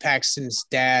that Paxton's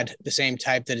dad, the same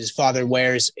type that his father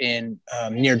wears in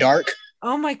Near Dark.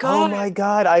 Oh my Oh god. my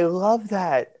God, I love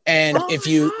that. And Oh if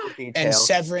my you God. and Detail.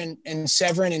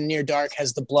 Severin in Near Dark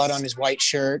has the blood on his white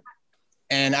shirt.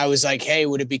 And I was like, hey,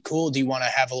 would it be cool? Do you want to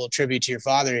have a little tribute to your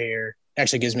father here?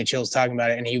 Actually gives me chills talking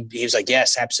about it. And he was like,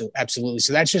 yes, absolutely.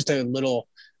 So that's just a little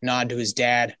nod to his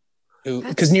dad,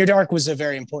 because Near Dark was a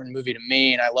very important movie to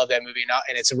me, and I love that movie.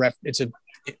 And it's a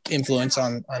influence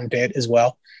on Bit as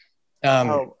well.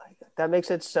 That makes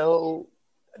it so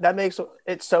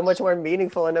much more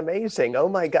meaningful and amazing. Oh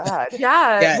my God.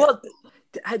 Yeah. Well,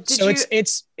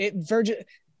 Virgin.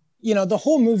 The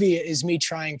whole movie is me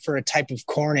trying for a type of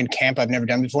corn and camp I've never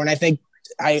done before, and I think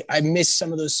I missed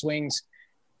some of those swings.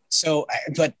 So,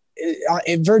 but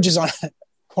it verges on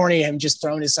corny. Him just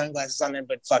throwing his sunglasses on him,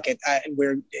 but fuck it,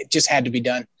 it just had to be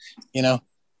done,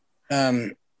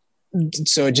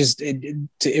 So it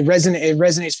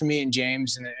resonates for me and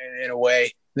James in a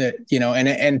way that,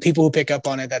 and people who pick up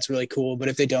on it, that's really cool. But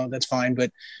if they don't, that's fine.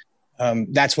 But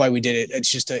that's why we did it.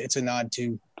 It's just it's a nod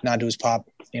to his pop,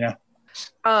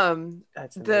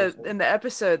 That's amazing. in the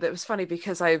episode, that was funny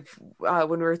because when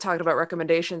we were talking about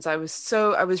recommendations, I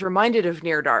was reminded of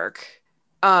Near Dark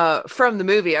from the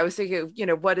movie. I was thinking,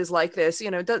 what is like this?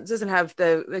 It doesn't have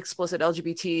the explicit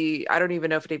LGBT. I don't even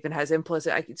know if it even has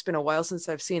implicit. It's been a while since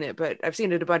I've seen it, but I've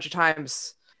seen it a bunch of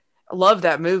times. I love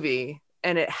that movie,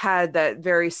 and it had that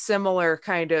very similar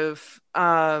kind of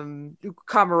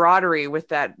camaraderie with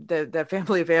the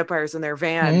family of vampires in their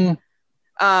van.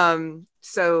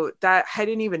 So that I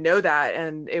didn't even know that,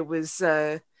 and it was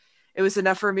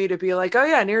enough for me to be like, oh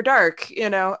yeah, Near Dark.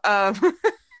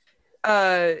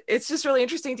 It's just really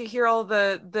interesting to hear all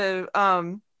the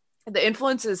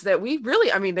influences that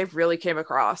they've really came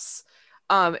across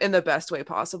in the best way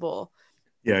possible.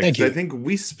 Yeah, because I think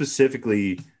we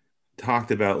specifically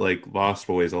talked about like Lost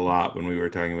Boys a lot when we were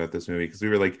talking about this movie because we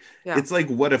were like, Yeah. it's like,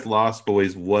 what if Lost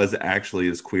Boys was actually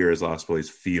as queer as Lost Boys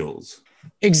feels?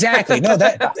 Exactly. No,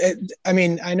 I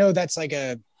mean, I know that's like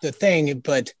the thing,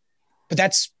 but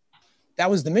that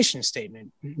was the mission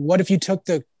statement. What if you took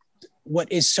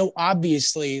what is so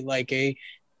obviously like a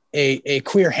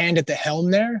queer hand at the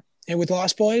helm there and with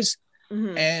Lost Boys,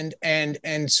 and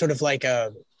sort of like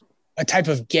a type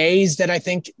of gaze that I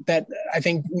think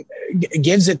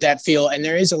gives it that feel. And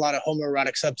there is a lot of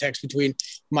homoerotic subtext between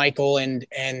Michael and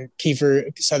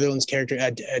Kiefer Sutherland's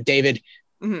character, David.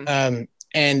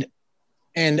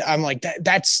 And I'm like,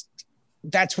 that's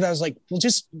what I was like, we'll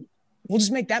just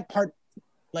make that part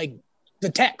like the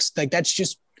text. Like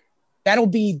that'll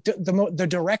be the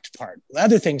direct part. The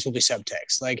other things will be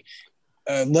subtext. Like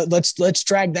let's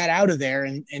drag that out of there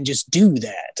and just do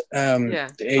that.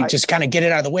 Just kind of get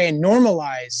it out of the way and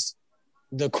normalize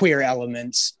the queer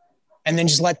elements, and then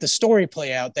just let the story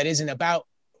play out. That isn't about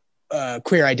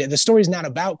queer identity. The story is not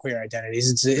about queer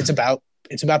identities. It's about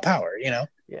power. You know.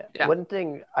 Yeah. One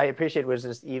thing I appreciate was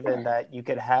just even that you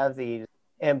could have these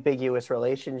ambiguous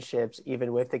relationships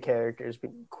even with the characters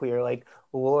being queer. Like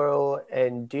Laurel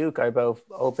and Duke are both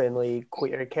openly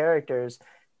queer characters,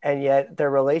 and yet their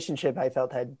relationship I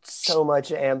felt had so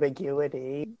much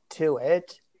ambiguity to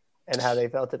it and how they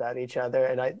felt about each other.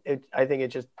 And I think it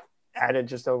just added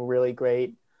just a really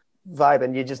great vibe,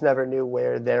 and you just never knew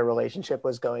where their relationship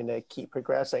was going to keep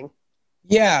progressing.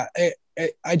 Yeah,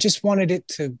 I just wanted it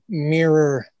to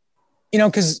mirror,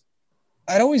 because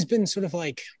I'd always been sort of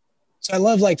like, so I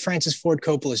love like Francis Ford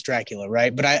Coppola's Dracula,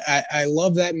 right? But I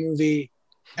love that movie,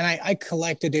 and I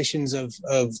collect editions of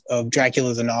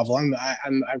Dracula the novel. I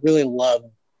really love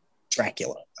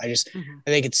Dracula. I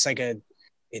think it's like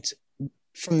it's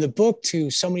from the book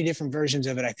to so many different versions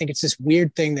of it. I think it's this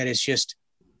weird thing that is just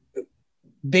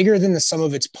bigger than the sum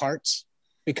of its parts,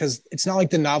 because it's not like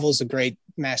the novel is a great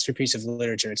masterpiece of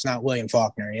literature. It's not William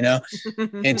Faulkner,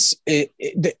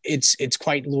 it's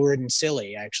quite lurid and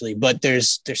silly actually, but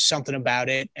there's something about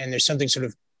it, and there's something sort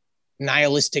of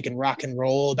nihilistic and rock and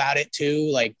roll about it too.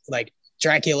 Like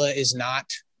Dracula is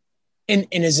not in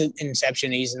his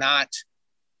inception. He's not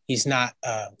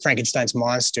Frankenstein's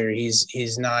monster.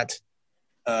 He's not.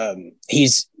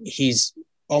 He's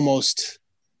almost.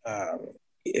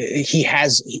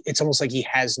 It's almost like he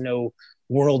has no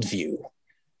worldview,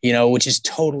 which is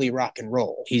totally rock and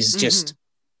roll. He's just,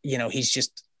 he's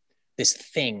just this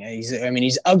thing.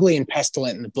 He's ugly and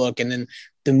pestilent in the book, and then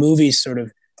the movies sort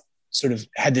of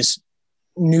had this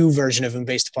new version of him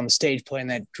based upon the stage play, and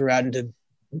that grew out into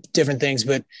different things.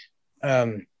 But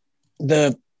but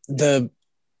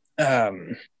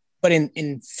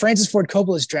in Francis Ford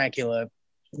Coppola's Dracula,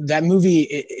 that movie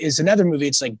is another movie.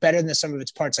 It's like better than the sum of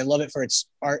its parts. I love it for its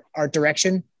art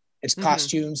direction, its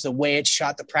costumes, the way it's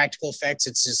shot, the practical effects.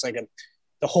 It's just like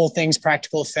the whole thing's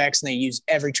practical effects, and they use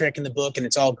every trick in the book, and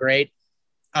it's all great.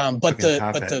 But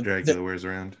the Dracula wears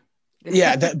around.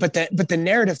 Yeah, but the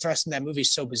narrative thrust in that movie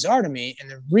is so bizarre to me,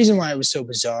 and the reason why it was so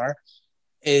bizarre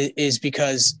is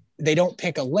because they don't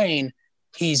pick a lane.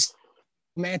 He's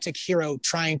romantic hero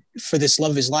trying for this love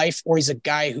of his life, or he's a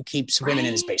guy who keeps women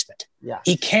in his basement. Yeah,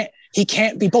 he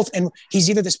can't be both, and he's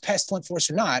either this pestilent force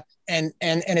or not. And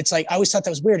it's like, I always thought that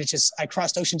was weird. It's just, I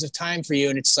crossed oceans of time for you,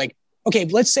 and it's like, okay,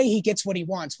 let's say he gets what he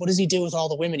wants. What does he do with all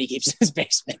the women he keeps in his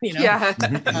basement? Yeah.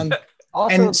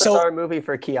 Also, a bizarre movie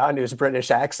for Keanu's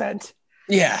British accent.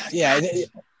 Yeah,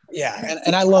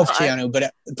 and I love Keanu,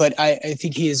 but I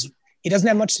think he doesn't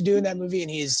have much to do in that movie,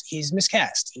 and he's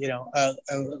miscast. A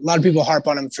lot of people harp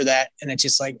on him for that, and it's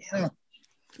just like,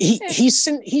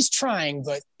 he's trying,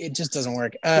 but it just doesn't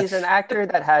work. He's an actor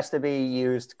that has to be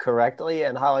used correctly,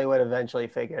 and Hollywood eventually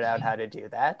figured out how to do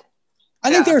that.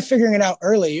 I think they were figuring it out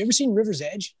early. You ever seen River's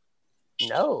Edge?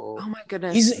 No. Oh my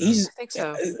goodness. He's I think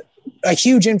so. A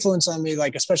huge influence on me,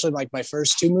 like especially like my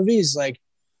first two movies. Like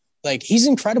he's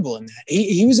incredible in that.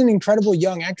 He was an incredible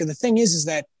young actor. The thing is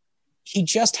that he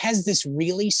just has this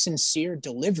really sincere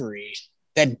delivery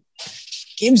that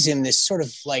gives him this sort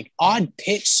of like odd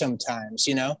pitch sometimes,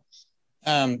 But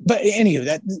anywho,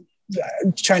 that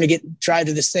trying to drive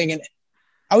to this thing, and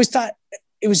I always thought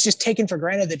it was just taken for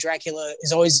granted that Dracula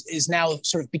is now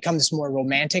sort of become this more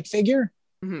romantic figure.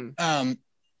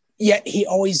 Yet he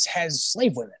always has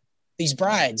slave women, these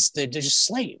brides. They're just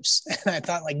slaves. And I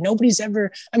thought, like, nobody's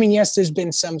ever. I mean, yes, there's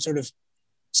been some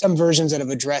versions that have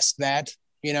addressed that,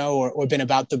 or been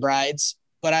about the brides.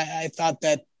 But I thought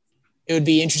that it would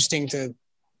be interesting to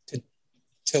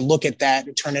look at that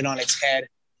and turn it on its head.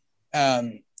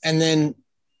 And then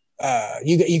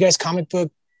you guys comic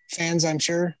book fans, I'm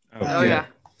sure. Oh yeah.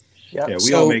 Yeah. Yeah, we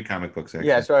So- all make comic books, actually.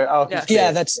 Yeah, sorry. Oh, Yeah.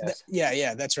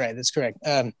 Yeah, that's right. That's correct.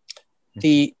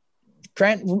 The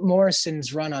Grant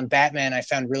Morrison's run on Batman I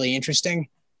found really interesting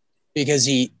because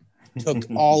he took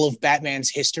all of Batman's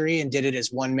history and did it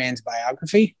as one man's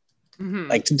biography. Mhm.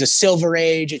 Like the Silver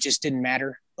Age, it just didn't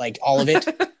matter. Like all of it.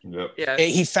 Yep. Yeah.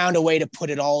 He found a way to put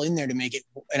it all in there to make it.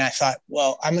 And I thought,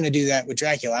 well, I'm going to do that with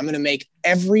Dracula. I'm going to make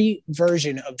every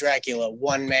version of Dracula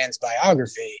one man's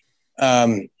biography.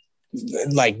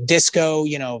 Like Disco,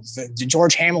 you know, the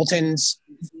George Hamilton's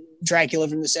Dracula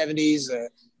from the 70s,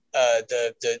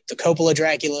 the Coppola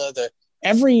Dracula,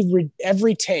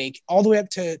 every take all the way up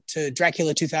to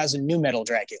Dracula 2000 new metal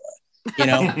Dracula, you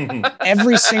know,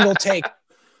 every single take,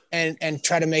 and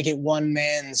try to make it one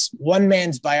man's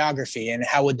biography. And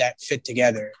how would that fit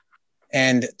together?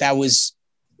 And that was,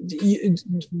 and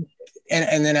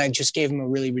then I just gave him a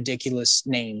really ridiculous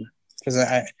name because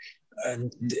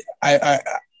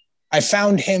I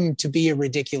found him to be a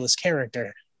ridiculous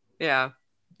character Yeah.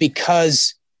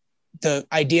 because the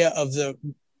idea of the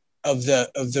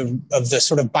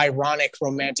sort of Byronic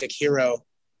romantic hero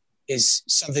is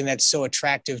something that's so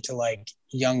attractive to like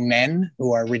young men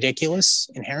who are ridiculous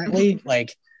inherently,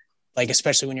 like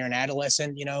especially when you're an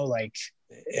adolescent, you know, like.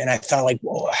 And I thought, like,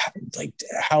 whoa, like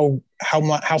how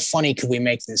funny could we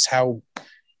make this? How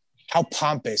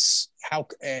pompous? How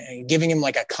giving him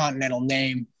like a continental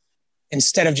name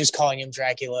instead of just calling him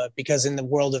Dracula, because in the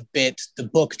world of Bit, the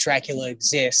book Dracula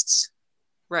exists.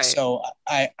 Right. So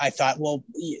I thought, well,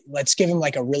 let's give him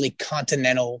like a really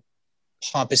continental,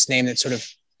 pompous name that sort of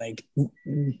like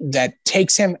that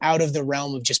takes him out of the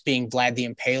realm of just being Vlad the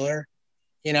Impaler,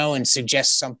 you know, and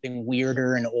suggests something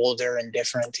weirder and older and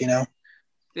different, you know.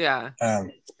 Yeah.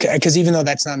 Because even though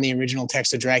that's not in the original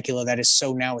text of Dracula, that is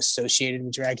so now associated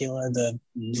with Dracula, the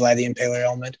Vlad the Impaler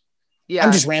element. Yeah.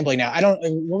 I'm just rambling now.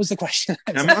 What was the question?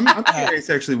 I'm curious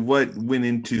actually what went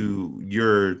into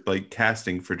your like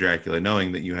casting for Dracula,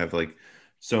 knowing that you have like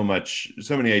so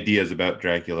many ideas about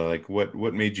Dracula. Like what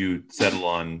made you settle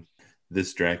on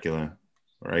this Dracula,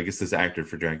 or I guess this actor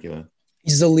for Dracula?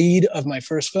 He's the lead of my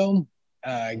first film.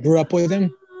 I grew up with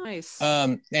him. Nice.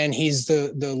 And he's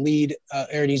the lead,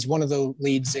 or he's one of the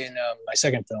leads in my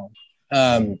second film.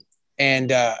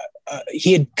 And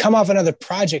he had come off another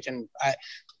project, and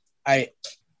I,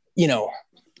 you know,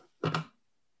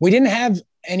 we didn't have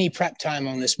any prep time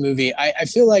on this movie. I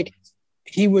feel like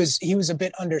he was a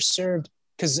bit underserved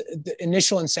because the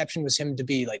initial inception was him to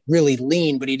be like really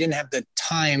lean, but he didn't have the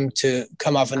time to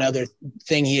come off another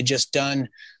thing he had just done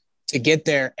to get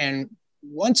there. And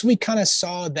once we kind of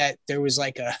saw that there was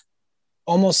like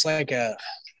almost like a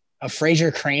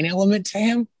Fraser Crane element to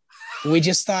him, we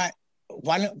just thought,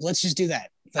 let's just do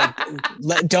that.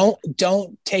 Like,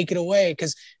 don't take it away.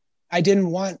 Cause I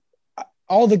didn't want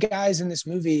all the guys in this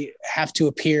movie have to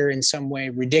appear in some way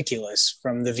ridiculous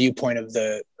from the viewpoint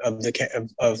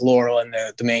of Laurel and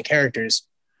the main characters.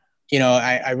 You know,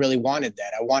 I really wanted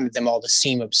that. I wanted them all to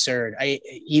seem absurd. I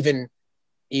even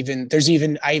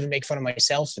make fun of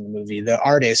myself in the movie. The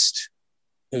artist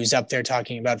who's up there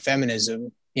talking about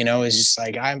feminism, you know, is just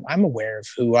like, I'm aware of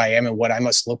who I am and what I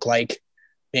must look like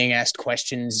being asked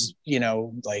questions, you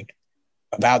know, like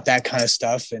about that kind of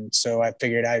stuff. And so I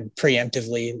figured I'd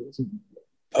preemptively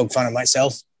poke fun of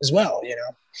myself as well, you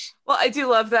know? Well, I do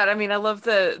love that. I mean, I love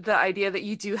the idea that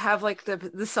you do have like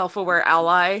the self-aware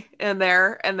ally in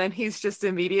there, and then he's just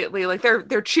immediately like they're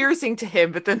cheersing to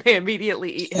him, but then they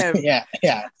immediately eat him. Yeah.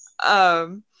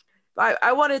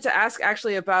 I wanted to ask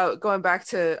actually about going back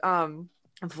to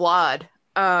Vlad.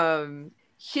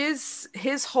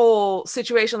 His whole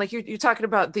situation, like you're talking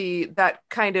about that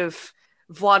kind of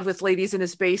Vlad with ladies in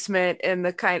his basement and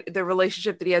the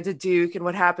relationship that he had to Duke and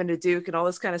what happened to Duke and all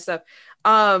this kind of stuff.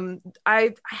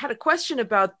 I had a question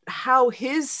about how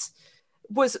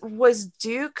was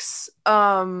Duke's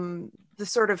the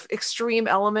sort of extreme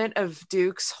element of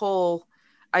Duke's whole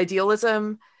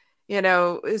idealism, you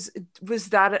know, was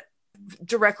that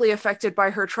directly affected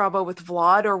by her trauma with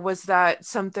Vlad, or was that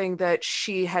something that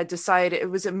she had decided?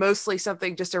 Was it mostly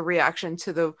something just a reaction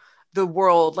to the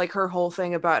world, like her whole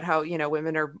thing about how, you know,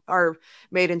 women are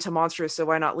made into monsters, so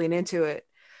why not lean into it?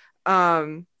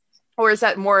 Or is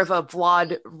that more of a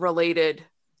Vlad related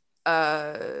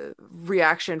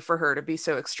reaction for her to be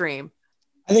so extreme?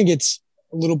 I think it's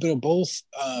a little bit of both.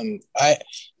 I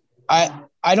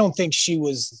don't think she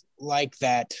was like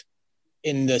that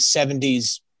in the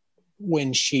 70s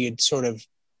when she had sort of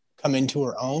come into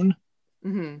her own.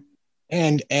 Mm-hmm.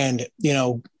 and you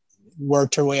know,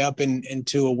 worked her way up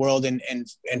into a world and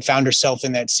found herself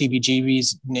in that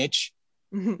CBGB's niche.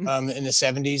 Mm-hmm. In the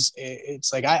 70s.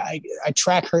 It's like I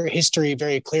track her history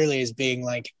very clearly as being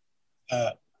like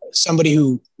somebody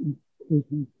who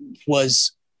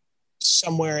was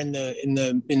somewhere in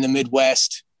the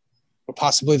Midwest or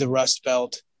possibly the Rust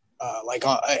Belt,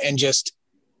 and just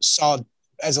saw,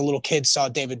 as a little kid, saw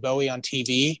David Bowie on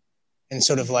TV, and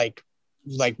sort of like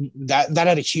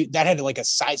that had like a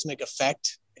seismic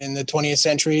effect in the 20th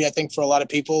century, I think, for a lot of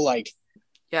people. Like,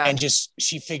 Yeah. and just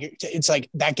she figured it's like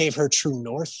that gave her true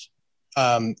north,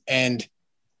 and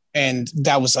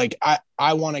that was like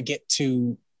I want to get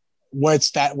to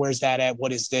where's that at,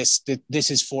 what is this,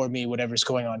 this is for me, whatever's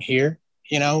going on here,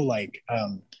 you know, like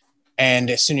and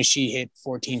as soon as she hit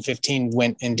 14, 15,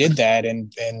 went and did that,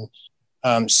 and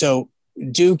so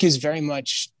Duke is very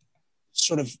much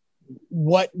sort of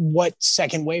what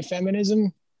second wave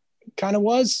feminism kind of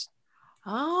was.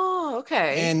 Oh,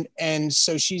 okay. And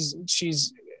so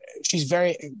she's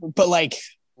very, but like,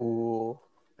 Ooh,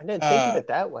 I didn't think of it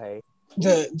that way.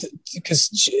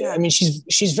 Because I mean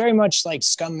she's very much like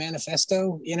Scum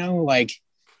Manifesto, you know, like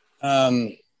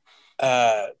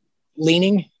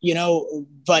leaning, you know,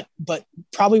 but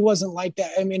probably wasn't like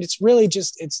that. I mean, it's really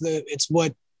just it's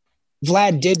what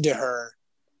Vlad did to her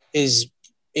is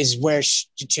where she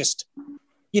just,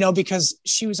 you know, because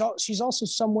she's also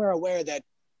somewhere aware that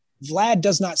Vlad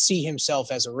does not see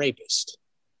himself as a rapist.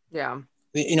 Yeah.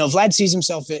 You know, Vlad sees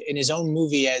himself in his own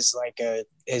movie as like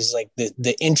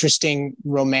the interesting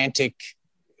romantic,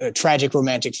 tragic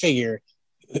romantic figure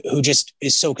who just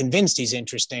is so convinced he's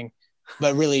interesting,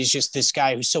 but really is just this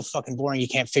guy who's so fucking boring he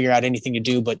can't figure out anything to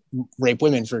do but rape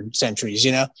women for centuries.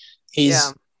 You know,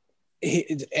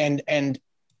 and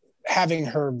having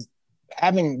her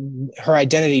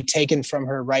identity taken from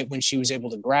her right when she was able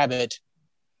to grab it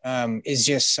is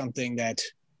just something that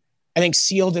I think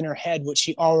sealed in her head what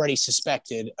she already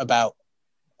suspected about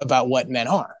what men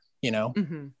are, you know.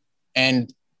 Mm-hmm.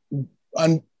 And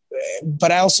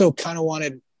but I also kind of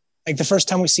wanted, like, the first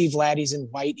time we see Vlad, he's in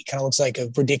white. He kind of looks like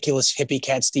a ridiculous hippie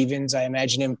Cat Stevens. I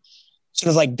imagine him sort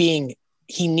of like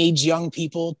he needs young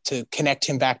people to connect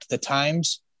him back to the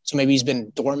times. So maybe he's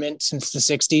been dormant since the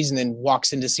 60s and then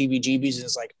walks into CBGB's and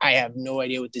is like, I have no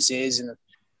idea what this is. And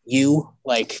you,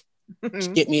 like,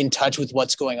 get me in touch with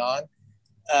what's going on.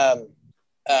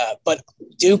 But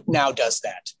Duke now does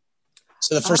that.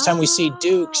 So the first time we see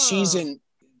Duke, she's in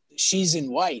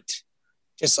white,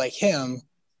 just like him,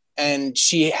 and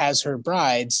she has her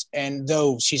brides. And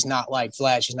though she's not like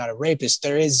Vlad, she's not a rapist.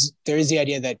 There is the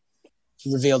idea that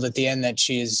revealed at the end that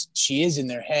she is in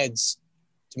their heads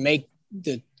to make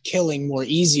the killing more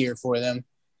easier for them.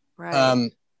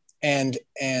 Right. And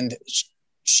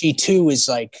she too is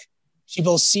like, she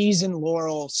both sees in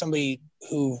Laurel somebody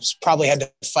who's probably had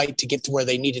to fight to get to where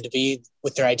they needed to be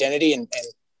with their identity, and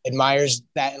admires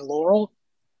that in Laurel,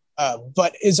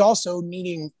 but is also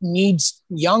needs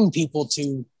young people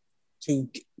to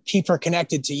keep her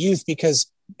connected to youth,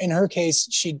 because in her case,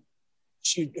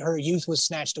 her youth was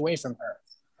snatched away from her.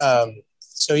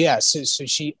 So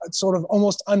she sort of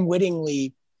almost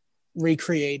unwittingly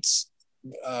recreates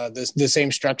the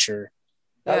same structure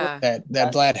that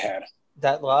Vlad had.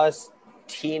 That lost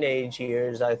teenage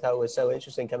years I thought was so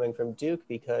interesting coming from Duke,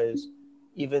 because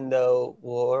even though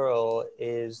Laurel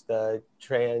is the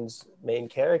trans main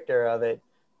character of it,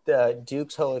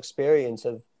 Duke's whole experience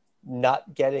of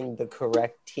not getting the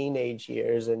correct teenage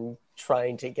years and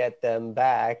trying to get them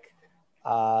back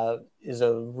is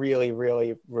a really,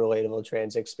 really relatable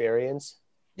trans experience.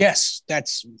 Yes,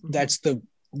 that's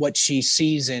what she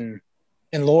sees in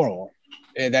Laurel.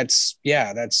 That's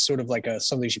sort of like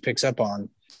something she picks up on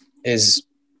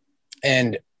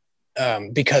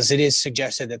because it is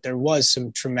suggested that there was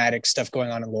some traumatic stuff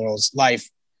going on in Laurel's life.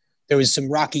 There was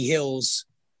some rocky hills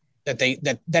that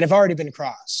have already been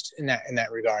crossed in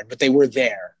that regard, but they were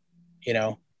there, you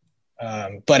know.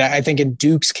 But I think in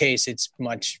Duke's case, it's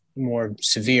much more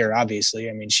severe. Obviously,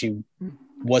 I mean, she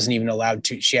wasn't even allowed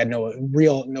to. She had no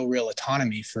real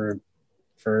autonomy for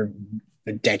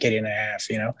a decade and a half.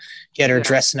 You know, he had her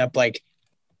dressing up like,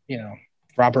 you know,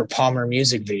 Robert Palmer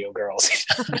music video girls.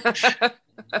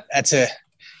 That's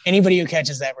anybody who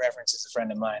catches that reference is a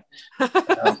friend of mine.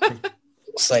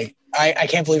 It's like, I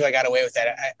can't believe I got away with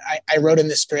that. I wrote in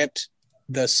the script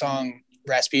the song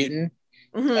Rasputin.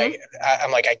 Mm-hmm. Like,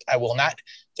 I'm like, I will not.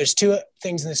 There's two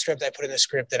things in the script I put in the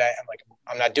script that I'm like,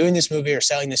 I'm not doing this movie or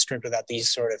selling this script without these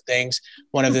sort of things.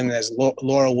 One of them is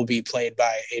Laurel will be played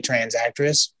by a trans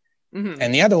actress. Mm-hmm.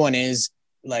 And the other one is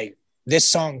like, this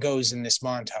song goes in this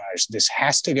montage. This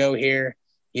has to go here.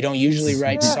 You don't usually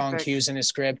write song cues in a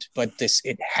script, but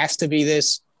it has to be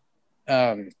this.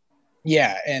 And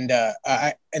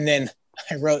then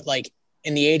I wrote, like,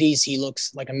 in the 80s, he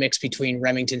looks like a mix between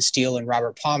Remington Steele and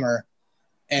Robert Palmer.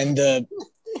 And the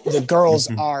the girls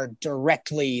are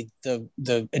directly the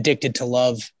Addicted to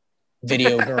Love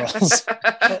video girls.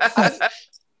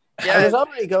 I was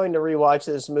already going to rewatch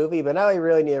this movie, but now I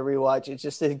really need to rewatch it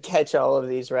just to catch all of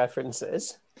these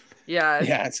references. Yeah,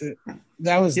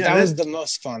 that was the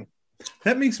most fun.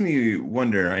 That makes me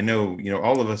wonder. I know,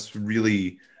 all of us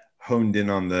really honed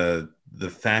in on the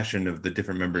fashion of the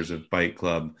different members of Bite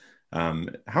Club.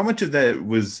 How much of that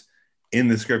was in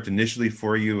the script initially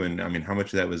for you, and I mean, how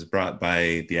much of that was brought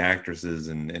by the actresses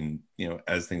and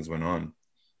as things went on?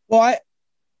 Well,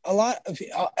 a lot of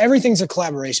everything's a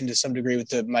collaboration to some degree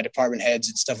with my department heads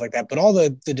and stuff like that. But all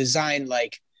the design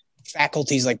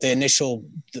faculties,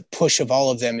 the push of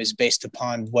all of them is based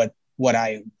upon what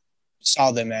I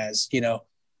saw them as.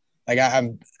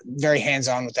 I'm very hands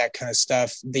on with that kind of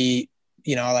stuff. I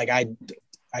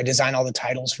design all the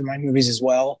titles for my movies as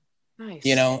well. Nice.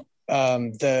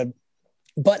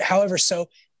 But however, so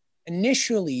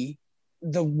initially,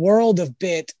 the world of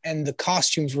Bit and the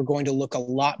costumes were going to look a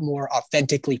lot more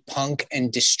authentically punk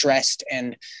and distressed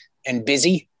and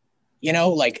busy.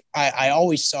 I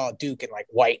always saw Duke in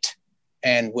white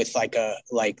and with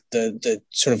the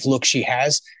sort of look she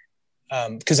has,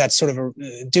 because that's sort of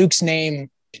Duke's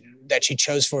name that she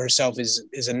chose for herself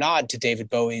is a nod to David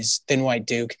Bowie's Thin White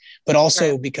Duke, but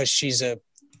also because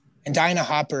and Diana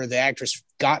Hopper, the actress,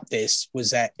 got this, was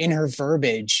that in her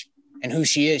verbiage and who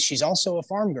she is, she's also a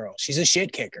farm girl. She's a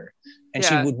shit kicker. And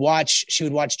she would watch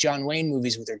John Wayne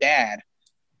movies with her dad.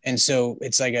 And so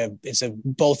it's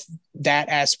both that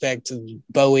aspect of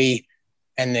Bowie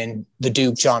and then the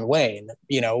Duke John Wayne,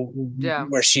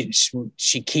 where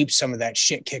she keeps some of that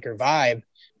shit kicker vibe.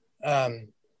 It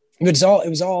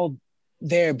was all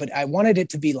there, but I wanted it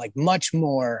to be much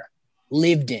more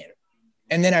lived in.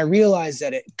 And then I realized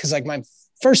that because my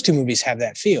first two movies have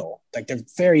that feel, they're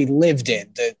very lived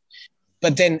in.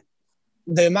 But then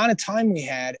the amount of time we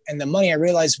had and the money, I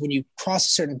realized when you cross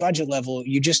a certain budget level,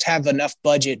 you just have enough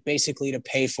budget basically to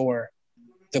pay for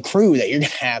the crew that you're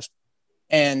going to have.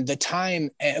 And the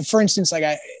time, for instance,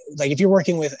 if you're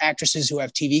working with actresses who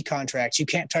have TV contracts, you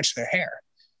can't touch their hair.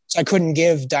 So I couldn't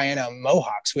give Diana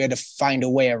mohawks. We had to find a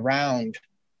way around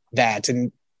that.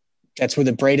 And that's where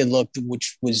the braided look,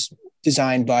 which was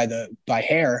designed by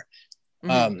hair,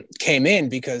 came in,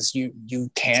 because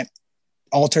you can't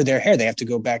alter their hair. They have to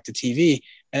go back to TV.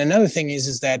 And another thing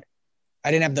is that I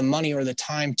didn't have the money or the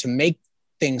time to make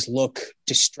things look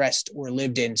distressed or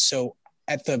lived in. So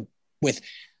I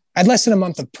had less than a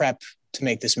month of prep to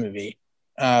make this movie.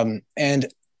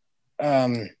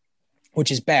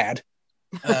 Which is bad.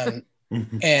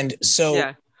 And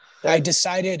so I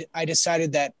decided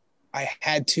that I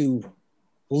had to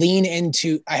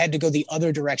I had to go the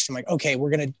other direction. Okay, we're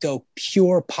going to go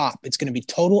pure pop. It's going to be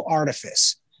total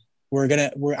artifice. I'm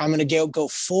going to go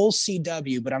full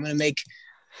CW, but I'm going to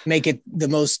make it the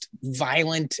most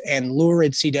violent and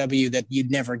lurid CW that you'd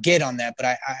never get on that.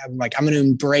 But I'm going to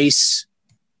embrace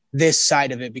this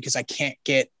side of it because I can't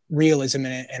get realism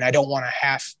in it, and I don't want to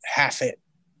half it,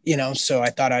 So I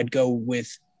thought I'd go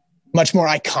with much more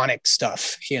iconic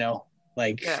stuff,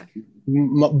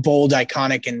 bold,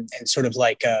 iconic, and sort of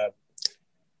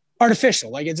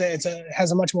artificial. It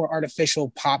has a much more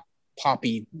artificial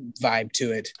poppy vibe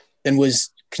to it than was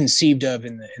conceived of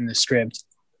in the script.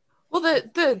 Well,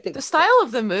 the style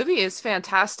of the movie is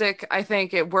fantastic. I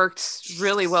think it worked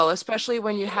really well, especially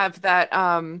when you have that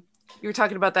you were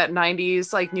talking about that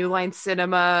 90s New Line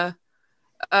Cinema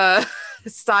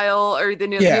style, or the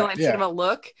New Line Cinema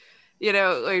look.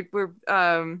 We're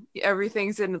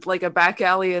everything's in a back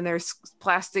alley and there's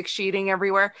plastic sheeting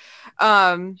everywhere.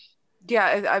 For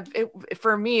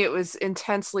me, it was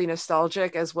intensely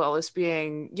nostalgic as well as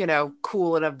being,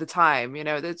 cool and of the time,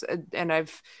 and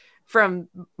from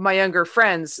my younger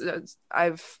friends,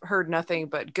 I've heard nothing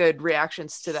but good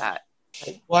reactions to that.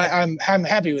 Well, I'm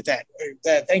happy with that.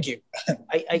 Thank you.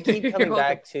 I keep coming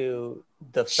back to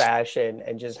the fashion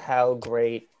and just how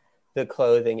great the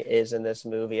clothing is in this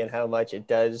movie and how much it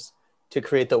does to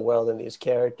create the world and these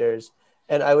characters.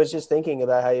 And I was just thinking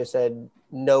about how you said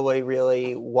nobody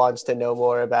really wants to know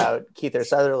more about Kiefer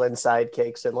Sutherland's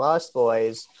sidekicks and Lost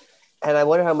Boys. And I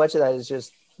wonder how much of that is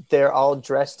just they're all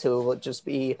dressed to just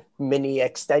be mini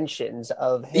extensions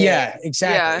of him. Yeah,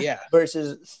 exactly. Yeah.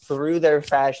 Versus through their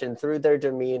fashion, through their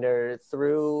demeanor,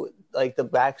 through the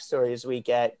backstories we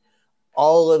get,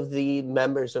 all of the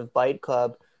members of Bite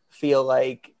Club feel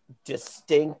like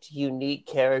distinct, unique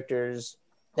characters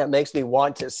that makes me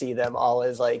want to see them all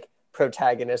as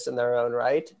protagonists in their own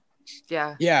right.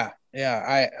 I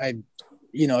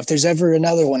if there's ever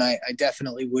another one, I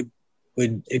definitely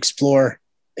would explore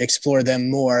them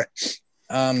more.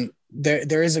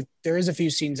 there is a few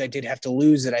scenes I did have to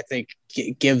lose that I think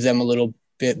give them a little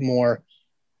bit more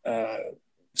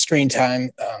screen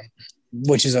time,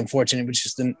 which is unfortunate, which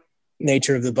is the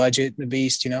nature of the budget, the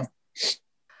beast, you know. So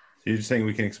you're just saying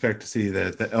we can expect to see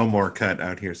the Elmore cut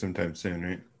out here sometime soon,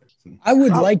 right? I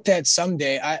would like that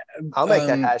someday. I'll make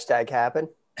that hashtag happen.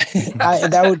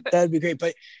 That would be great.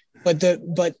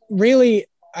 But really,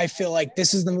 I feel like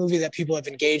this is the movie that people have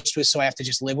engaged with, so I have to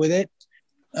just live with it.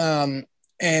 And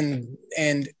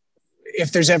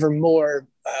if there's ever more,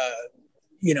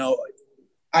 you know,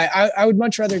 I would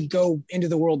much rather go into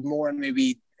the world more and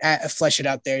maybe flesh it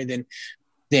out there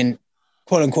than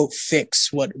quote unquote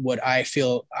fix what I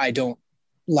feel I don't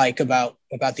like about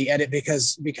the edit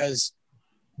because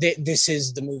this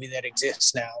is the movie that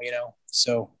exists now, you know?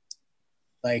 So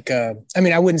like, I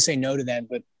mean, I wouldn't say no to that,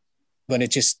 but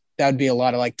it just, that would be a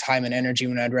lot of like time and energy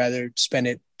when I'd rather spend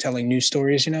it telling new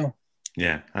stories, you know?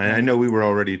 Yeah. I know we were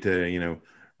all ready to, you know,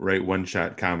 write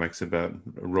one-shot comics about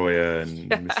Roya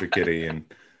and Mr. Kitty and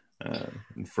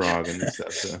Frog and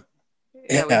stuff. So.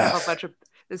 Yeah, we have a bunch of,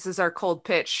 this is our cold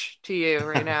pitch to you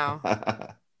right now.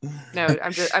 No,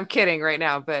 I'm kidding right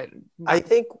now, but I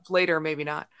think later, maybe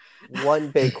not. One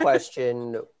big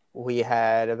question we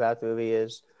had about the movie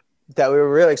is that we were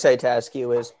really excited to ask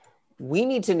you is we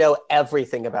need to know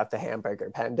everything about the hamburger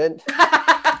pendant.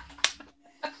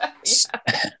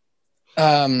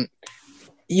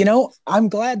 You know, I'm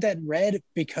glad that read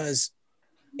because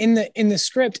in the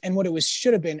script and what it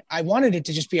should have been, I wanted it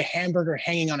to just be a hamburger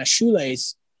hanging on a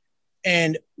shoelace.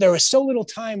 And there was so little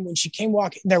time when she came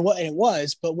walking there, and it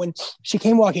was, but when she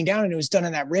came walking down and it was done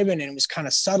on that ribbon and it was kind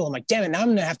of subtle, I'm like, damn it, now I'm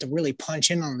going to have to really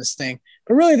punch in on this thing.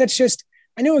 But really, that's just,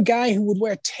 I knew a guy who would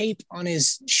wear tape on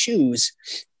his shoes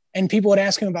and people would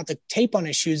ask him about the tape on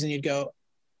his shoes and he'd go,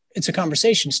 it's a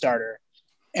conversation starter.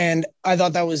 And I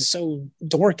thought that was so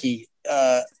dorky.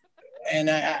 And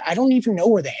I don't even know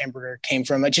where the hamburger came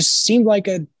from. It just seemed like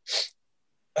a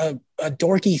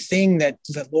dorky thing that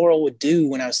Laurel would do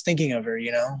when I was thinking of her,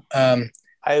 you know?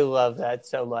 I love that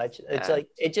so much. It's like,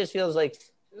 it just feels like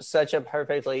such a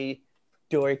perfectly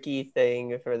dorky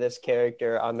thing for this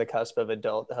character on the cusp of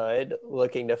adulthood,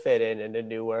 looking to fit in a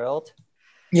new world.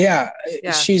 Yeah.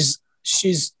 She's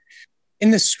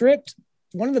in the script.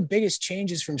 One of the biggest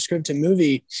changes from script to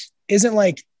movie isn't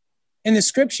like, in the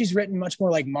script, she's written much more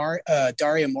like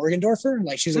Daria Morgendorffer.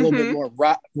 Like she's a little bit more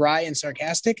wry and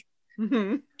sarcastic.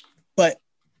 Mm-hmm. But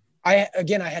I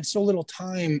had so little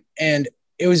time and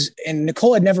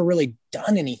Nicole had never really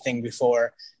done anything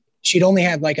before. She'd only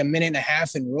had like a minute and a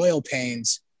half in Royal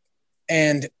Pains.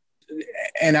 And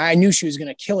I knew she was going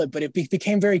to kill it, but it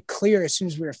became very clear as soon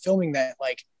as we were filming that,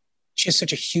 like, she has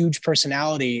such a huge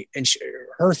personality and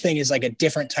her thing is like a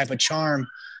different type of charm.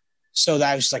 So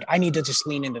that I was just like, I need to just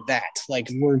lean into that. Like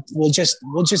we'll just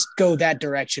go that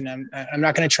direction. I'm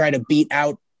not going to try to beat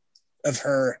out of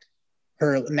her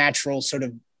natural sort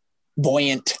of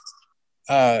buoyant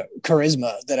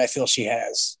charisma that I feel she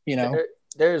has, you know?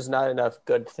 There's not enough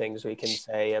good things we can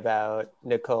say about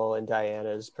Nicole and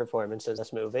Diana's performances in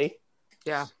this movie.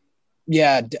 Yeah.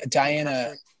 Yeah.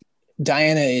 Diana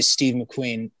is Steve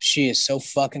McQueen. She is so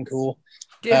fucking cool.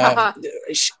 Yeah.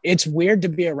 It's weird to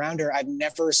be around her. I've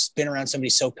never been around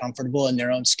somebody so comfortable in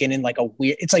their own skin and like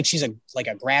it's like she's like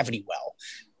a gravity well.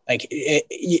 Like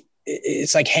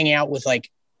it's like hanging out with like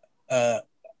a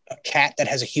cat that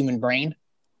has a human brain,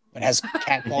 but has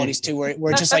cat qualities too. Where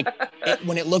it's just like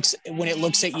when it looks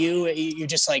at you, you're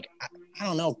just like, I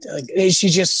don't know. Like,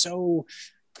 she's just so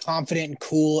confident and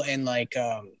cool and like,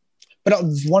 but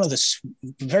one of the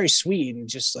very sweet and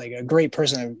just like a great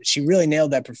person. She really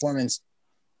nailed that performance.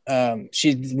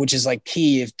 Which is like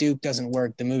key. If Duke doesn't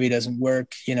work, the movie doesn't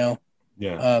work, you know?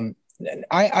 Yeah.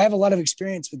 I have a lot of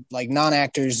experience with like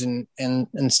non-actors and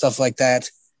stuff like that.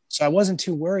 So I wasn't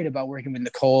too worried about working with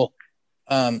Nicole.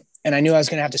 And I knew I was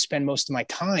going to have to spend most of my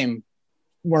time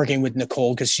working with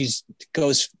Nicole because she's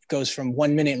goes from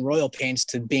 1 minute in Royal Pains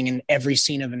to being in every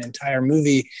scene of an entire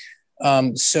movie.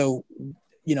 So,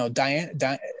 you know, Diane,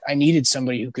 I needed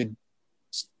somebody who could,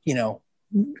 you know,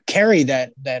 carry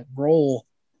that role.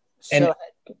 So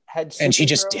and she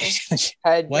just did.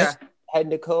 Had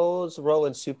Nicole's role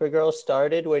in Supergirl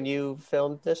started when you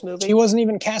filmed this movie? She wasn't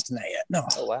even cast in that yet. No.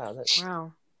 Oh wow.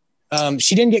 Wow.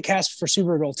 She didn't get cast for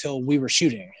Supergirl till we were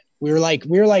shooting. We were like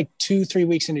 2-3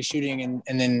 weeks into shooting,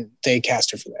 and then they cast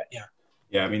her for that. Yeah.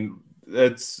 Yeah, I mean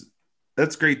that's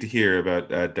great to hear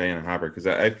about Diana Hopper because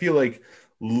I feel like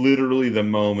literally the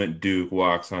moment Duke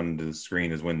walks onto the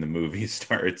screen is when the movie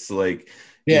starts. Like.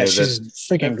 Yeah, you know, she's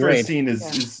freaking great. First scene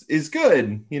is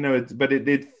good, you know.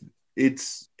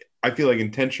 It's I feel like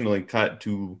intentionally cut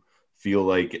to feel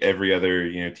like every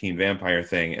other, teen vampire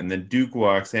thing. And then Duke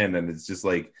walks in and it's just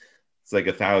like, it's like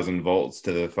 1,000 volts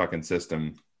to the fucking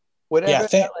system. Whatever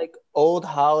that like old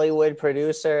Hollywood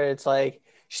producer, it's like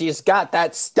she's got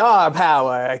that star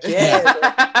power again.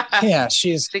 Yeah,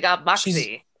 she got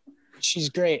Moxie. She's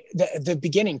great. The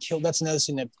beginning that's another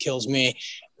thing that kills me.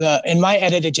 In my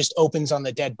edit, it just opens on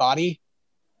the dead body.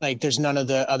 Like there's none of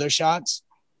the other shots.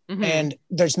 Mm-hmm. And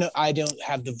I don't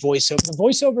have the voiceover. The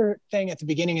voiceover thing at the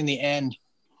beginning and the end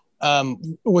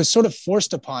was sort of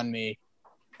forced upon me.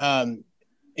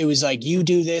 It was like, you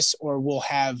do this or we'll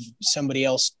have somebody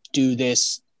else do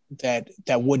this that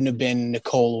wouldn't have been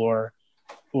Nicole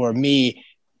or me.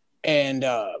 And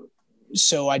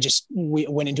so we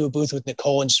went into a booth with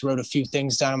Nicole and just wrote a few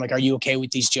things down. I'm like, are you okay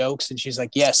with these jokes? And she's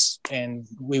like, yes. And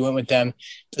we went with them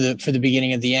for the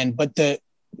beginning and the end. But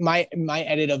my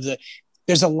edit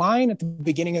there's a line at the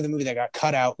beginning of the movie that got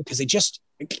cut out because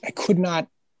I could not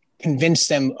convince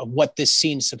them of what this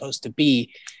scene's supposed to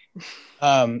be.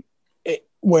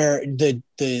 Where the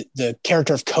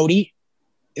character of Cody,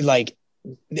 like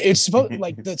it's supposed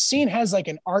like the scene has like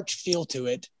an arch feel to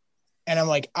it. And I'm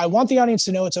like, I want the audience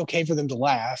to know it's okay for them to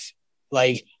laugh,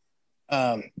 like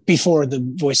before the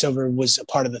voiceover was a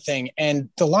part of the thing. And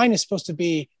the line is supposed to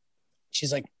be,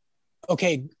 she's like,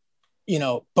 okay,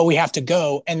 but we have to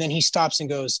go. And then he stops and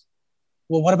goes,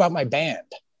 well, what about my band?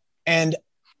 And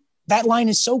that line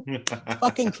is so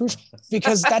fucking crucial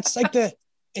because that's like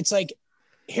it's like,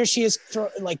 here she is,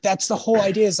 like that's the whole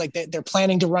idea is like they're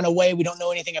planning to run away. We don't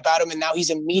know anything about him. And now he's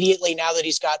immediately, now that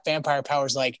he's got vampire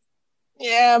powers, like,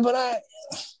 yeah, but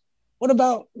what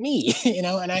about me? And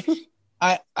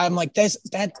I'm like,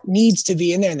 that needs to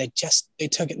be in there. And they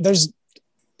took it. There's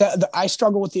I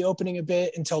struggle with the opening a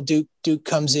bit until Duke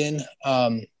comes in.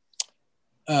 A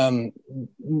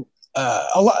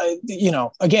lot,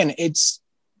 again, it's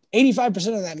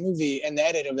 85% of that movie and the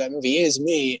edit of that movie is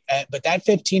me. But that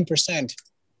 15%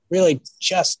 really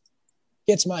just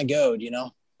gets my goad,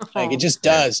 like it just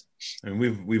does. And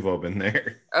we've all been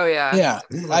there. Oh yeah. Yeah.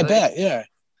 I bet. Yeah.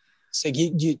 It's like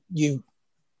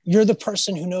you're the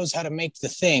person who knows how to make the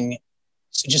thing.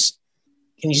 So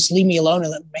can you just leave me alone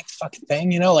and let me make the fucking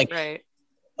thing? Like, right.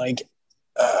 Like,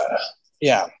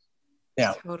 yeah.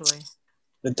 Totally.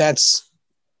 But that's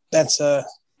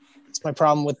my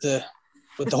problem with the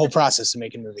whole process of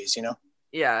making movies,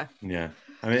 Yeah. Yeah.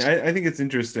 I mean, I think it's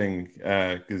interesting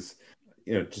because,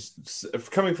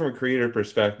 just coming from a creator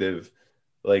perspective,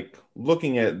 like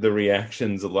looking at the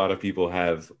reactions a lot of people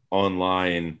have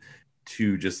online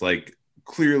to just like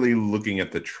clearly looking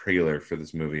at the trailer for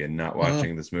this movie and not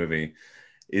watching this movie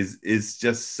is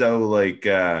just so like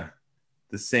the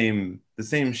same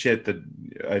shit that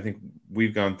I think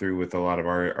we've gone through with a lot of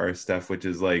our stuff, which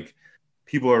is like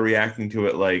people are reacting to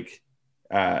it like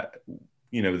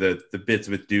the bits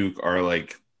with Duke are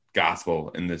like gospel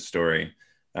in this story.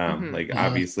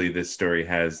 Obviously this story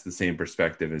has the same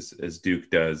perspective as Duke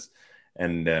does,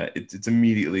 and it's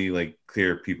immediately like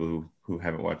clear people who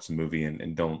haven't watched the movie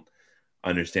and don't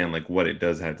understand like what it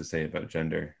does have to say about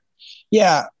gender.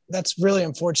 Yeah, that's really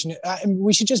unfortunate.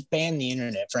 We should just ban the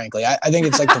internet, frankly. I think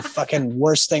it's like the fucking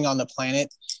worst thing on the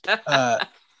planet.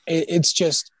 It's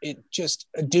just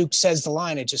Duke says the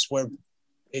line, it just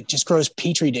grows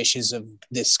petri dishes of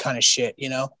this kind of shit,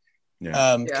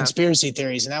 conspiracy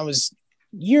theories. And that was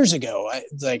years ago.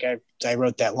 I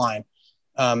wrote that line.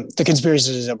 The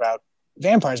conspiracy is about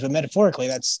vampires, but metaphorically,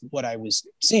 that's what I was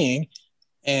seeing.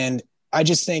 And I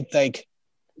just think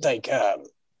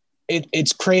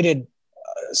it's created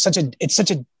such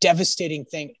a devastating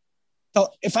thing. So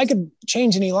if I could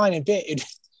change any line a bit, it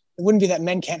wouldn't be that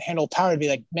men can't handle power. It'd be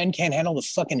like men can't handle the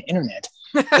fucking internet.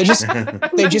 They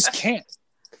just can't.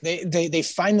 They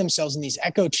find themselves in these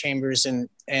echo chambers and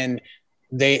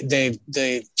they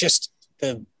just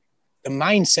the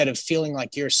mindset of feeling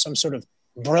like you're some sort of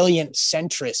brilliant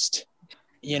centrist,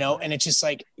 and it's just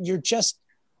like you're just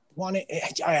wanting.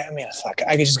 I mean, fuck,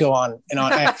 I could just go on and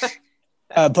on.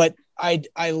 But I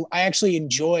actually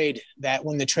enjoyed that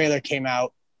when the trailer came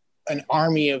out, an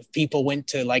army of people went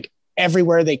to like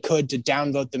everywhere they could to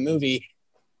downvote the movie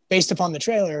based upon the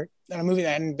trailer, on a movie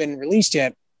that hadn't been released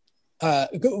yet.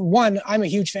 One, I'm a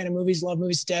huge fan of movies, love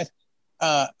movies to death.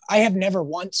 I have never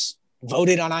once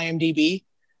voted on IMDb.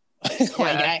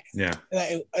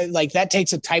 Like that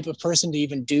takes a type of person to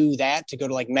even do that, to go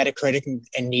to like Metacritic and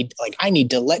I need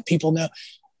to let people know.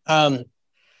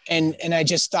 And I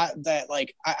just thought that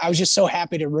like I was just so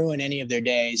happy to ruin any of their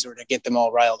days or to get them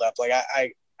all riled up. Like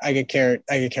I could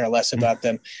care less about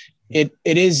them. It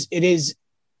is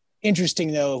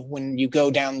interesting though when you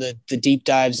go down the deep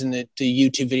dives and the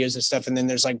YouTube videos and stuff, and then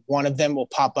there's like one of them will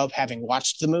pop up having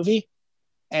watched the movie,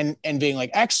 and being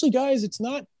like, actually, guys, it's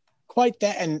not quite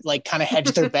that, and like kind of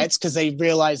hedge their bets because they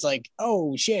realize like,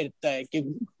 oh shit,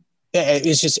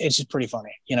 it's just pretty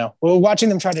funny, you know. Well, watching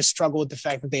them try to struggle with the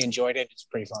fact that they enjoyed it, it's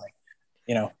pretty funny,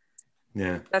 you know.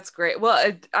 Yeah. That's great.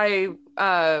 Well, I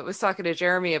was talking to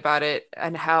Jeremy about it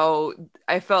and how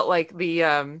I felt like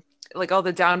the like all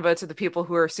the downvotes of the people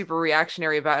who are super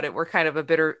reactionary about it were kind of a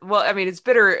bitter. Well, I mean, it's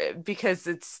bitter because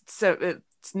it's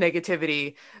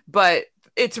negativity, but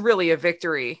it's really a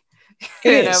victory.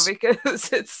 It You is. know,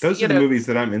 because it's Those are the movies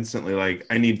that I'm instantly like,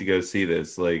 I need to go see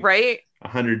this. Like, right.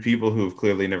 100 people who have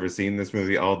clearly never seen this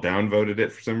movie all downvoted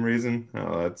it for some reason.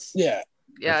 Oh, that's Yeah.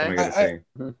 that's what I gotta say.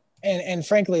 And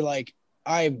frankly, like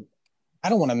I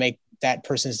don't want to make that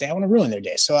person's day. I want to ruin their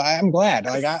day. So I'm glad.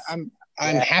 Like I'm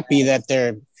happy that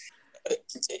they're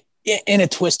in a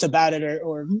twist about it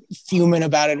or fuming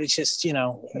about it. It's just, you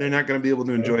know, They're not gonna be able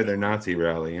to enjoy their Nazi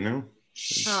rally, you know?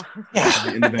 Oh.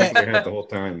 yeah. In the back of their head the whole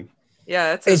time.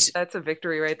 Yeah, that's a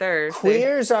victory right there.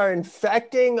 Queers are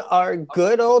infecting our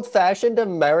good old-fashioned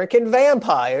American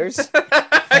vampires.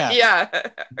 Yeah.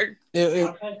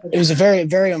 It was a very,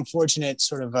 very unfortunate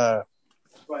sort of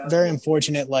very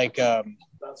unfortunate like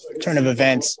turn of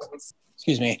events.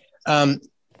 Excuse me.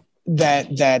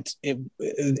 That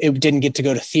it didn't get to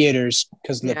go to theaters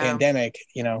because of the pandemic,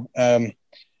 you know,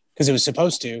 because it was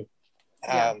supposed to.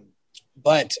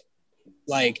 But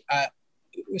like,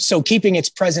 so keeping its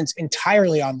presence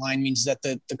entirely online means that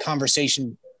the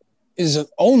conversation is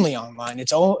only online.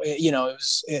 It's all, you know,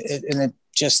 and it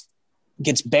just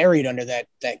gets buried under that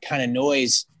kind of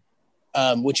noise,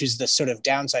 which is the sort of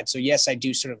downside. So yes, I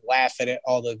do sort of laugh at it,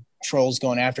 all the trolls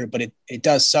going after it, but it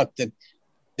does suck that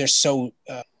they're so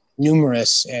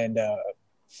numerous and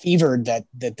fevered that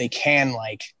they can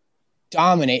like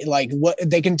dominate, like what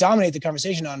they can dominate the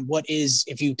conversation on what is,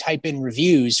 if you type in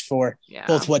reviews for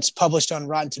both what's published on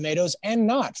Rotten Tomatoes and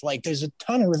not, like there's a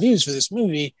ton of reviews for this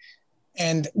movie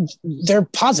and they're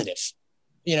positive,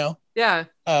 you know? Yeah.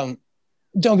 Don't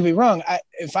get me wrong.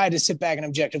 If I had to sit back and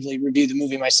objectively review the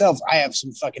movie myself, I have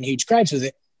some fucking huge gripes with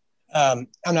it. I'm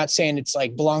not saying it's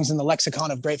like belongs in the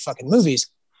lexicon of great fucking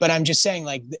movies, but I'm just saying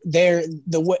like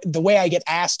the way I get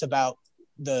asked about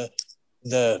the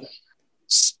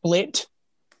split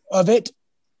of it,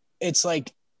 it's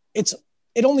like it's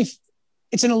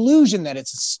an illusion that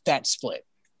it's that split,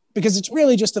 because it's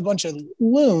really just a bunch of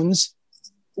loons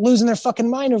losing their fucking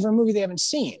mind over a movie they haven't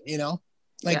seen, you know?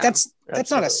 Like that's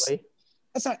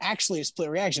not actually a split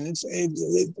reaction. It's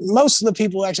most of the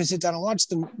people who actually sit down and watch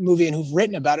the movie and who've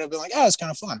written about it have been like, oh, it's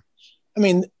kind of fun. I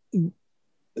mean,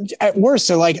 at worst,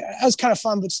 they're like, oh, it's kind of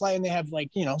fun, but slightly, and they have like,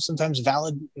 you know, sometimes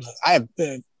valid. I have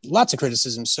lots of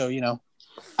criticisms. So, you know,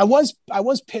 I was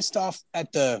pissed off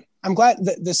at I'm glad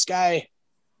that this guy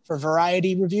for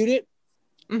Variety reviewed it.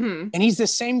 Mm-hmm. And he's the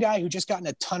same guy who just gotten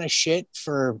a ton of shit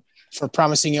for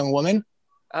Promising Young Woman.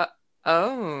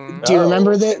 Do you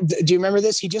remember that? Do you remember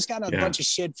this? He just got a bunch of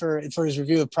shit for his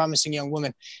review of Promising Young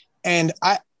Woman, and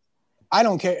I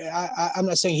don't care. I'm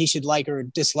not saying he should like or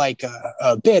dislike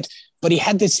a bit, but he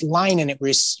had this line in it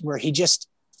where he just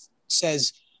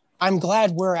says, "I'm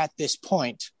glad we're at this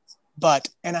point," but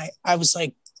I was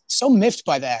like so miffed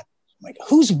by that. I'm like,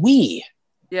 who's we?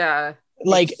 Yeah.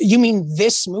 Like, you mean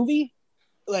this movie?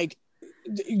 Like,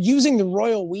 using the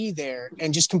royal we there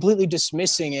and just completely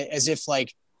dismissing it as if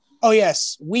like, oh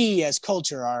yes, we as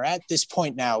culture are at this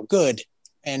point now, good,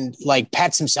 and like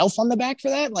pats himself on the back for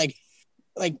that. Like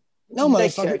no,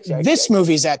 motherfucker, this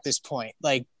movie's at this point.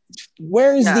 Like,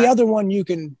 where is the other one you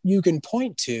can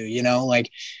point to? You know,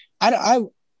 like I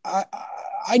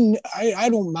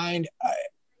don't mind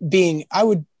being. I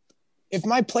would, if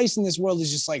my place in this world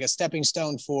is just like a stepping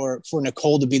stone for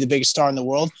Nicole to be the biggest star in the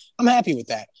world, I'm happy with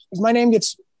that. If my name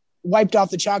gets wiped off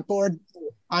the chalkboard,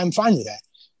 I'm fine with that.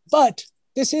 But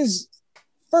this is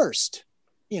first,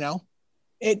 you know,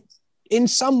 it in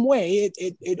some way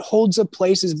it holds a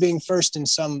place as being first in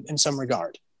some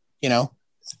regard, you know.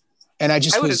 And I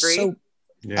just was agree. so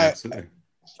absolutely.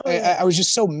 I was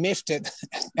just so miffed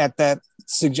at that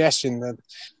suggestion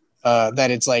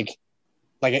that it's like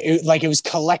it was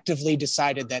collectively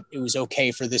decided that it was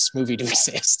okay for this movie to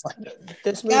exist. Like,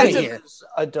 this movie is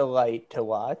a delight to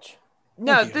watch.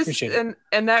 No, this and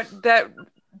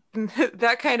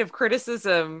that kind of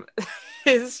criticism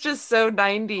is just so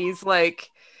 90s, like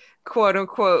quote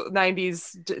unquote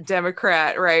 90s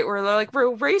Democrat, right? Where they're like,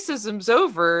 racism's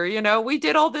over, you know, we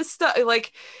did all this stuff.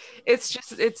 Like,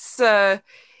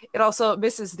 it also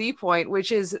misses the point,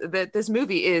 which is that this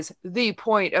movie is the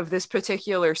point of this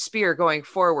particular spear going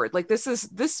forward. Like,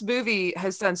 this movie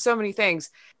has done so many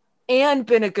things and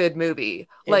been a good movie.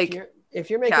 Like, If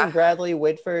you're making Yeah. Bradley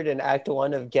Whitford in Act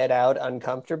 1 of Get Out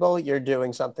uncomfortable, you're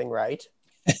doing something right.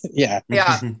 Yeah.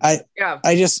 Yeah. I Yeah.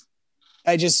 I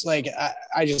just like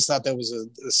I just thought that was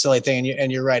a silly thing,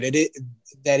 and you're right.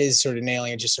 That is sort of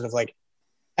nailing it. Just sort of like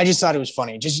I just thought it was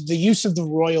funny. Just the use of the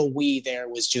royal we there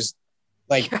was just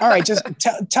like, all right, just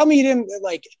tell me you didn't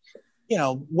like,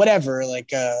 whatever.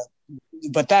 Like,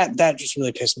 but that just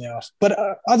really pissed me off. But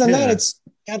other than that, it's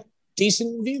got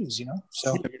decent reviews,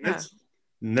 So I mean,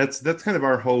 that's kind of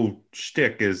our whole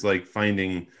shtick is like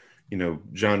finding,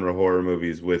 genre horror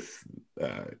movies with,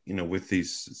 with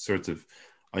these sorts of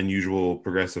unusual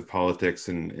progressive politics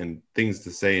and things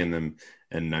to say in them.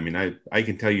 And I mean, I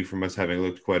can tell you from us having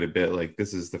looked quite a bit, like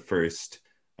this is the first,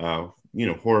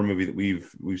 horror movie that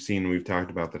we've seen, we've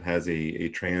talked about that has a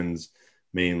trans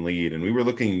main lead. And we were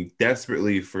looking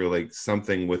desperately for like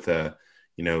something with a,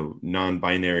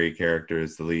 non-binary character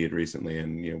as the lead recently,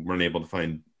 and weren't able to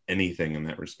find anything in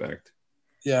that respect.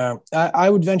 Yeah, I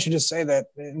would venture to say that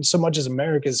in so much as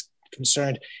America is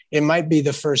concerned, it might be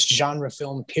the first genre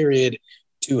film period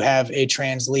to have a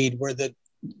trans lead, where the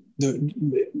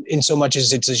in so much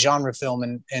as it's a genre film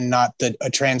and not a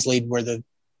trans lead, where the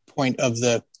point of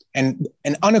an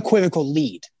unequivocal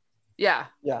lead. Yeah.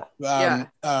 Where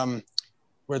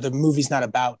the movie's not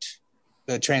about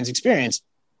the trans experience.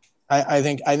 I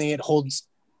think it holds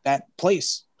that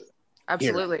place.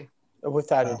 Absolutely. Here.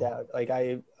 Without a doubt. Like,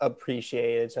 I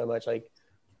appreciate it so much. Like,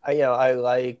 I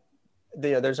like,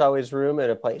 there's always room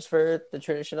and a place for the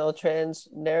traditional trans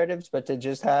narratives, but to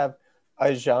just have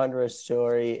a genre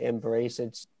story embrace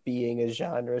its being a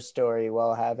genre story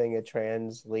while having a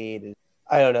trans lead,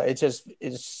 I don't know.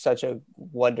 It's such a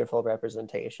wonderful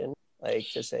representation. Like,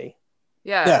 to say,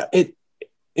 yeah.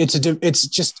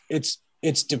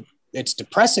 It's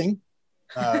depressing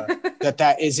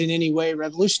that is in any way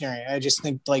revolutionary. I just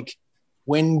think, like,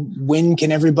 when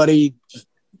can everybody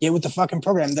get with the fucking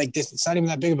program? Like, this, it's not even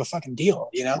that big of a fucking deal,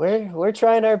 We're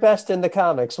trying our best in the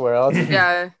comics world.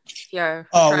 Yeah.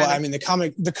 Oh well, I mean,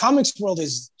 the comics world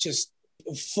is just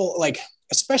full, like,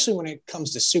 especially when it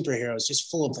comes to superheroes,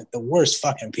 just full of like the worst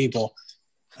fucking people.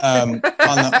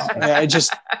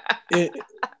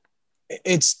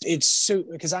 It's so,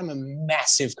 because I'm a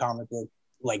massive comic book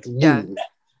like loon.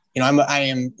 I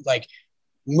am like,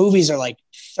 movies are like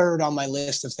third on my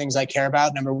list of things I care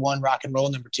about. Number one, rock and roll.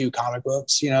 Number two, comic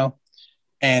books.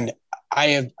 And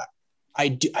I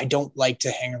don't like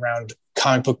to hang around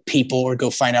comic book people or go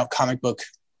find out comic book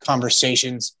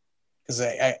conversations, because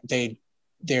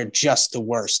they're just the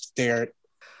worst. You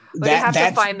have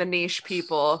to find the niche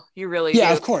people. You really do.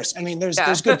 Of course. I mean, there's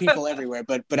good people everywhere,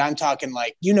 but I'm talking,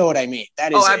 like, you know what I mean.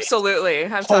 That is absolutely.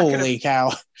 Holy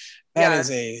cow. That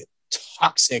is a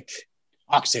toxic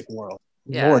world.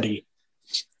 Yeah. Lordy.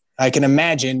 I can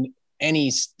imagine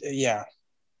I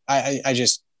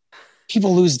just,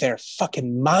 people lose their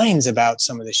fucking minds about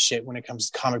some of this shit when it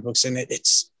comes to comic books. And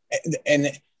it's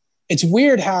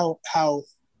weird how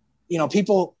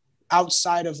people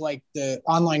outside of like the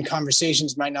online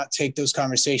conversations might not take those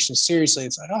conversations seriously.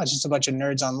 It's like, oh, it's just a bunch of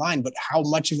nerds online, but how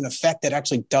much of an effect that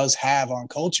actually does have on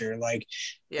culture. Like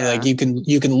you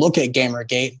can look at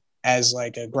Gamergate as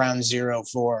like a ground zero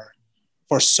for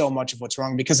so much of what's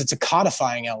wrong, because it's a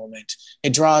codifying element.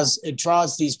 It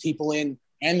draws these people in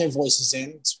and their voices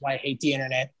in. That's why I hate the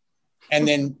internet. And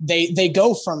then they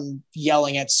go from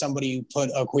yelling at somebody who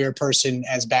put a queer person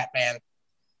as Batman.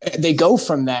 They go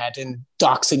from that and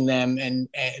doxing them and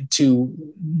to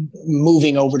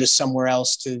moving over to somewhere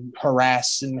else to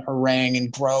harass and harangue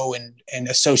and grow and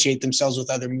associate themselves with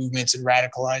other movements and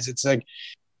radicalize. It's like,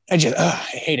 I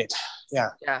hate it.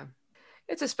 Yeah. Yeah.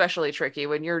 It's especially tricky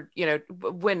when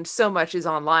when so much is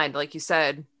online, like you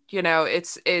said.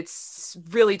 It's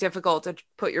really difficult to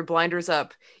put your blinders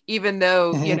up, even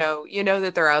though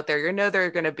that they're out there. There are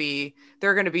going to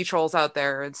be trolls out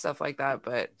there and stuff like that.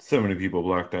 But so many people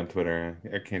blocked on Twitter,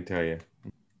 I can't tell you.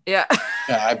 Yeah.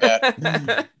 Yeah, I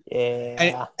bet.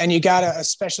 Yeah. And you gotta,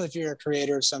 especially if you're a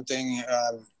creator or something,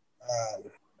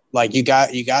 like you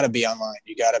gotta be online.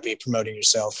 You gotta be promoting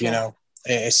yourself.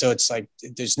 So it's like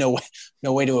there's no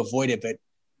way to avoid it. But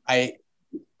I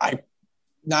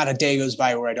not a day goes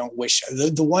by where I don't wish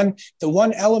the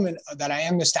one element that I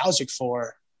am nostalgic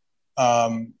for,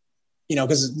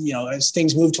 because as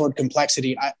things move toward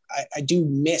complexity, I do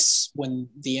miss when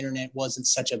the internet wasn't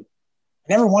such a. I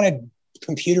never wanted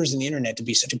computers and the internet to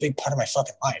be such a big part of my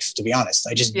fucking life, to be honest.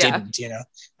 I just didn't.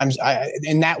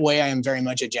 In that way, I am very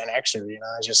much a Gen Xer.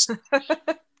 I just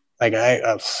like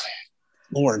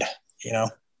Lord. I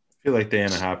feel like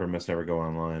Diana Hopper must never go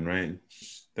online, right?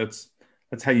 That's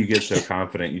how you get so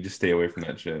confident. You just stay away from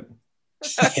that shit.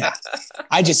 Yeah,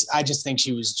 I just think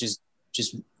she was just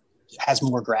just has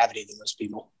more gravity than most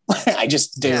people. I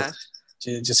just do. Yeah.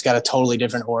 Just got a totally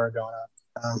different horror going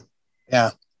on.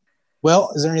 Yeah.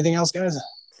 Well, is there anything else, guys?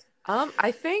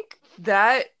 I think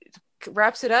that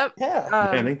wraps it up. Yeah.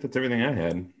 I think that's everything I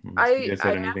had. Unless you guys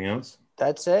had anything else?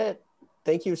 That's it.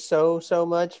 Thank you so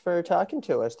much for talking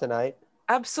to us tonight.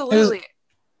 Absolutely.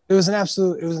 It was an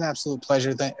absolute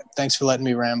pleasure. Thanks for letting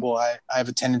me ramble. I have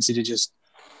a tendency to just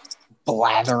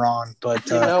blather on, but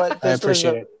You know what? I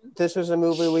appreciate it. This was a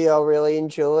movie we all really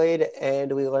enjoyed,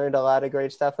 and we learned a lot of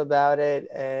great stuff about it.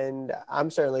 And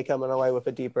I'm certainly coming away with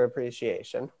a deeper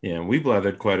appreciation. Yeah, we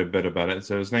blathered quite a bit about it,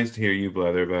 so it's nice to hear you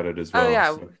blather about it as well. Oh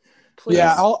yeah, so. please.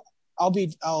 Yeah,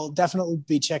 I'll definitely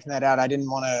be checking that out. I didn't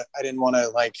want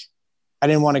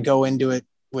to go into it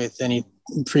with any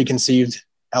preconceived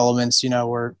elements,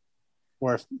 or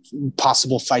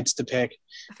possible fights to pick.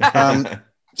 But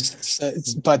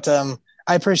I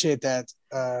appreciate that.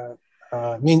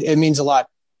 It means a lot.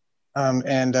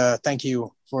 And thank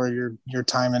you for your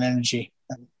time and energy.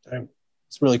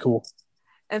 It's really cool.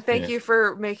 And thank you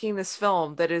for making this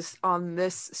film that is on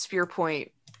this spear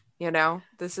point.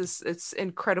 It's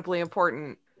incredibly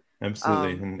important.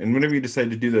 Absolutely. And whenever you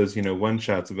decide to do those, one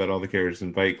shots about all the characters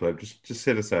in Fight Club, just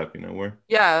hit us up. I'm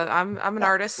an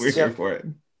artist. We're here for it.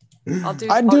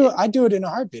 I'd do it in a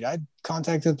heartbeat. I'd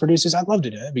contact the producers. I'd love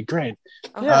to do it. That'd be great.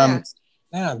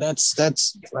 Yeah, that's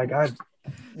like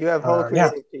you have whole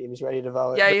creative teams ready to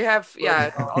volunteer. Yeah, you have.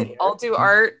 Yeah, I'll do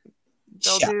art.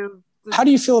 They'll do. How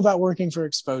do you feel about working for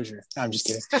Exposure? No, I'm just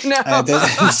kidding. No, the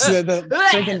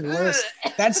freaking worst.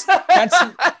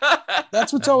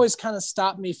 That's what's always kind of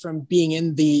stopped me from being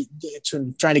in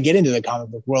trying to get into the comic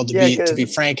book world. To be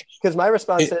frank, because my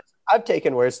response is I've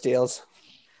taken worse deals.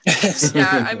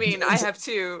 Yeah, I mean, I have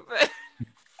too.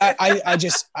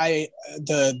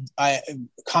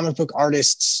 Comic book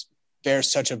artists bear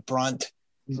such a brunt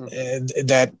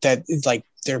that like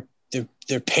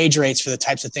their page rates for the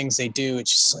types of things they do,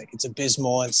 it's just like, it's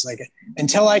abysmal. It's like,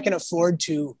 until I can afford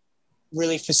to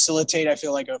really facilitate, I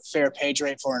feel like, a fair page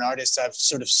rate for an artist, I've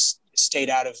sort of stayed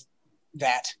out of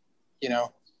that,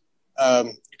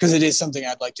 because it is something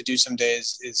I'd like to do someday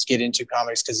is get into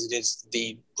comics, because it is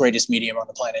the greatest medium on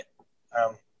the planet,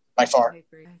 by far. I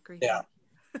agree. Yeah.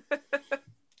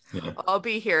 I'll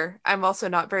be here. I'm also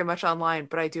not very much online,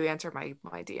 but I do answer my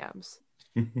DMs.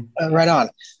 Right on.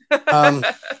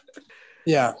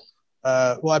 Yeah.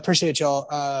 Well, I appreciate y'all.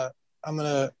 I'm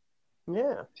gonna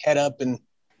head up and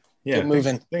get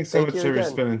moving. Thanks so much for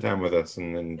spending time with us.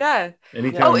 And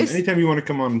anytime you want to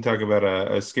come on and talk about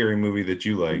a scary movie that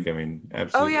you like, I mean,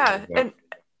 absolutely. Oh yeah. And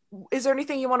is there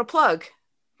anything you want to plug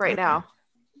right now?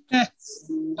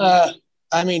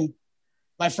 I mean,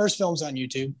 my first film's on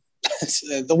YouTube.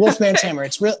 The Wolfman's Hammer.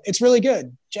 It's really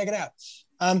good. Check it out.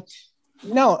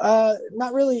 No,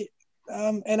 not really.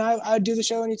 And I do the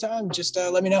show anytime. Just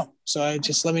let me know. So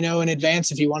just let me know in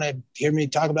advance if you want to hear me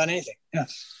talk about anything. Yeah,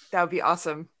 that would be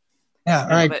awesome. Yeah. All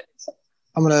right.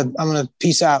 I'm gonna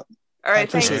peace out. All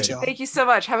right. Thank you so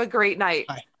much. Have a great night.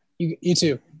 Bye. You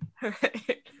too. All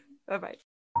right. Bye-bye.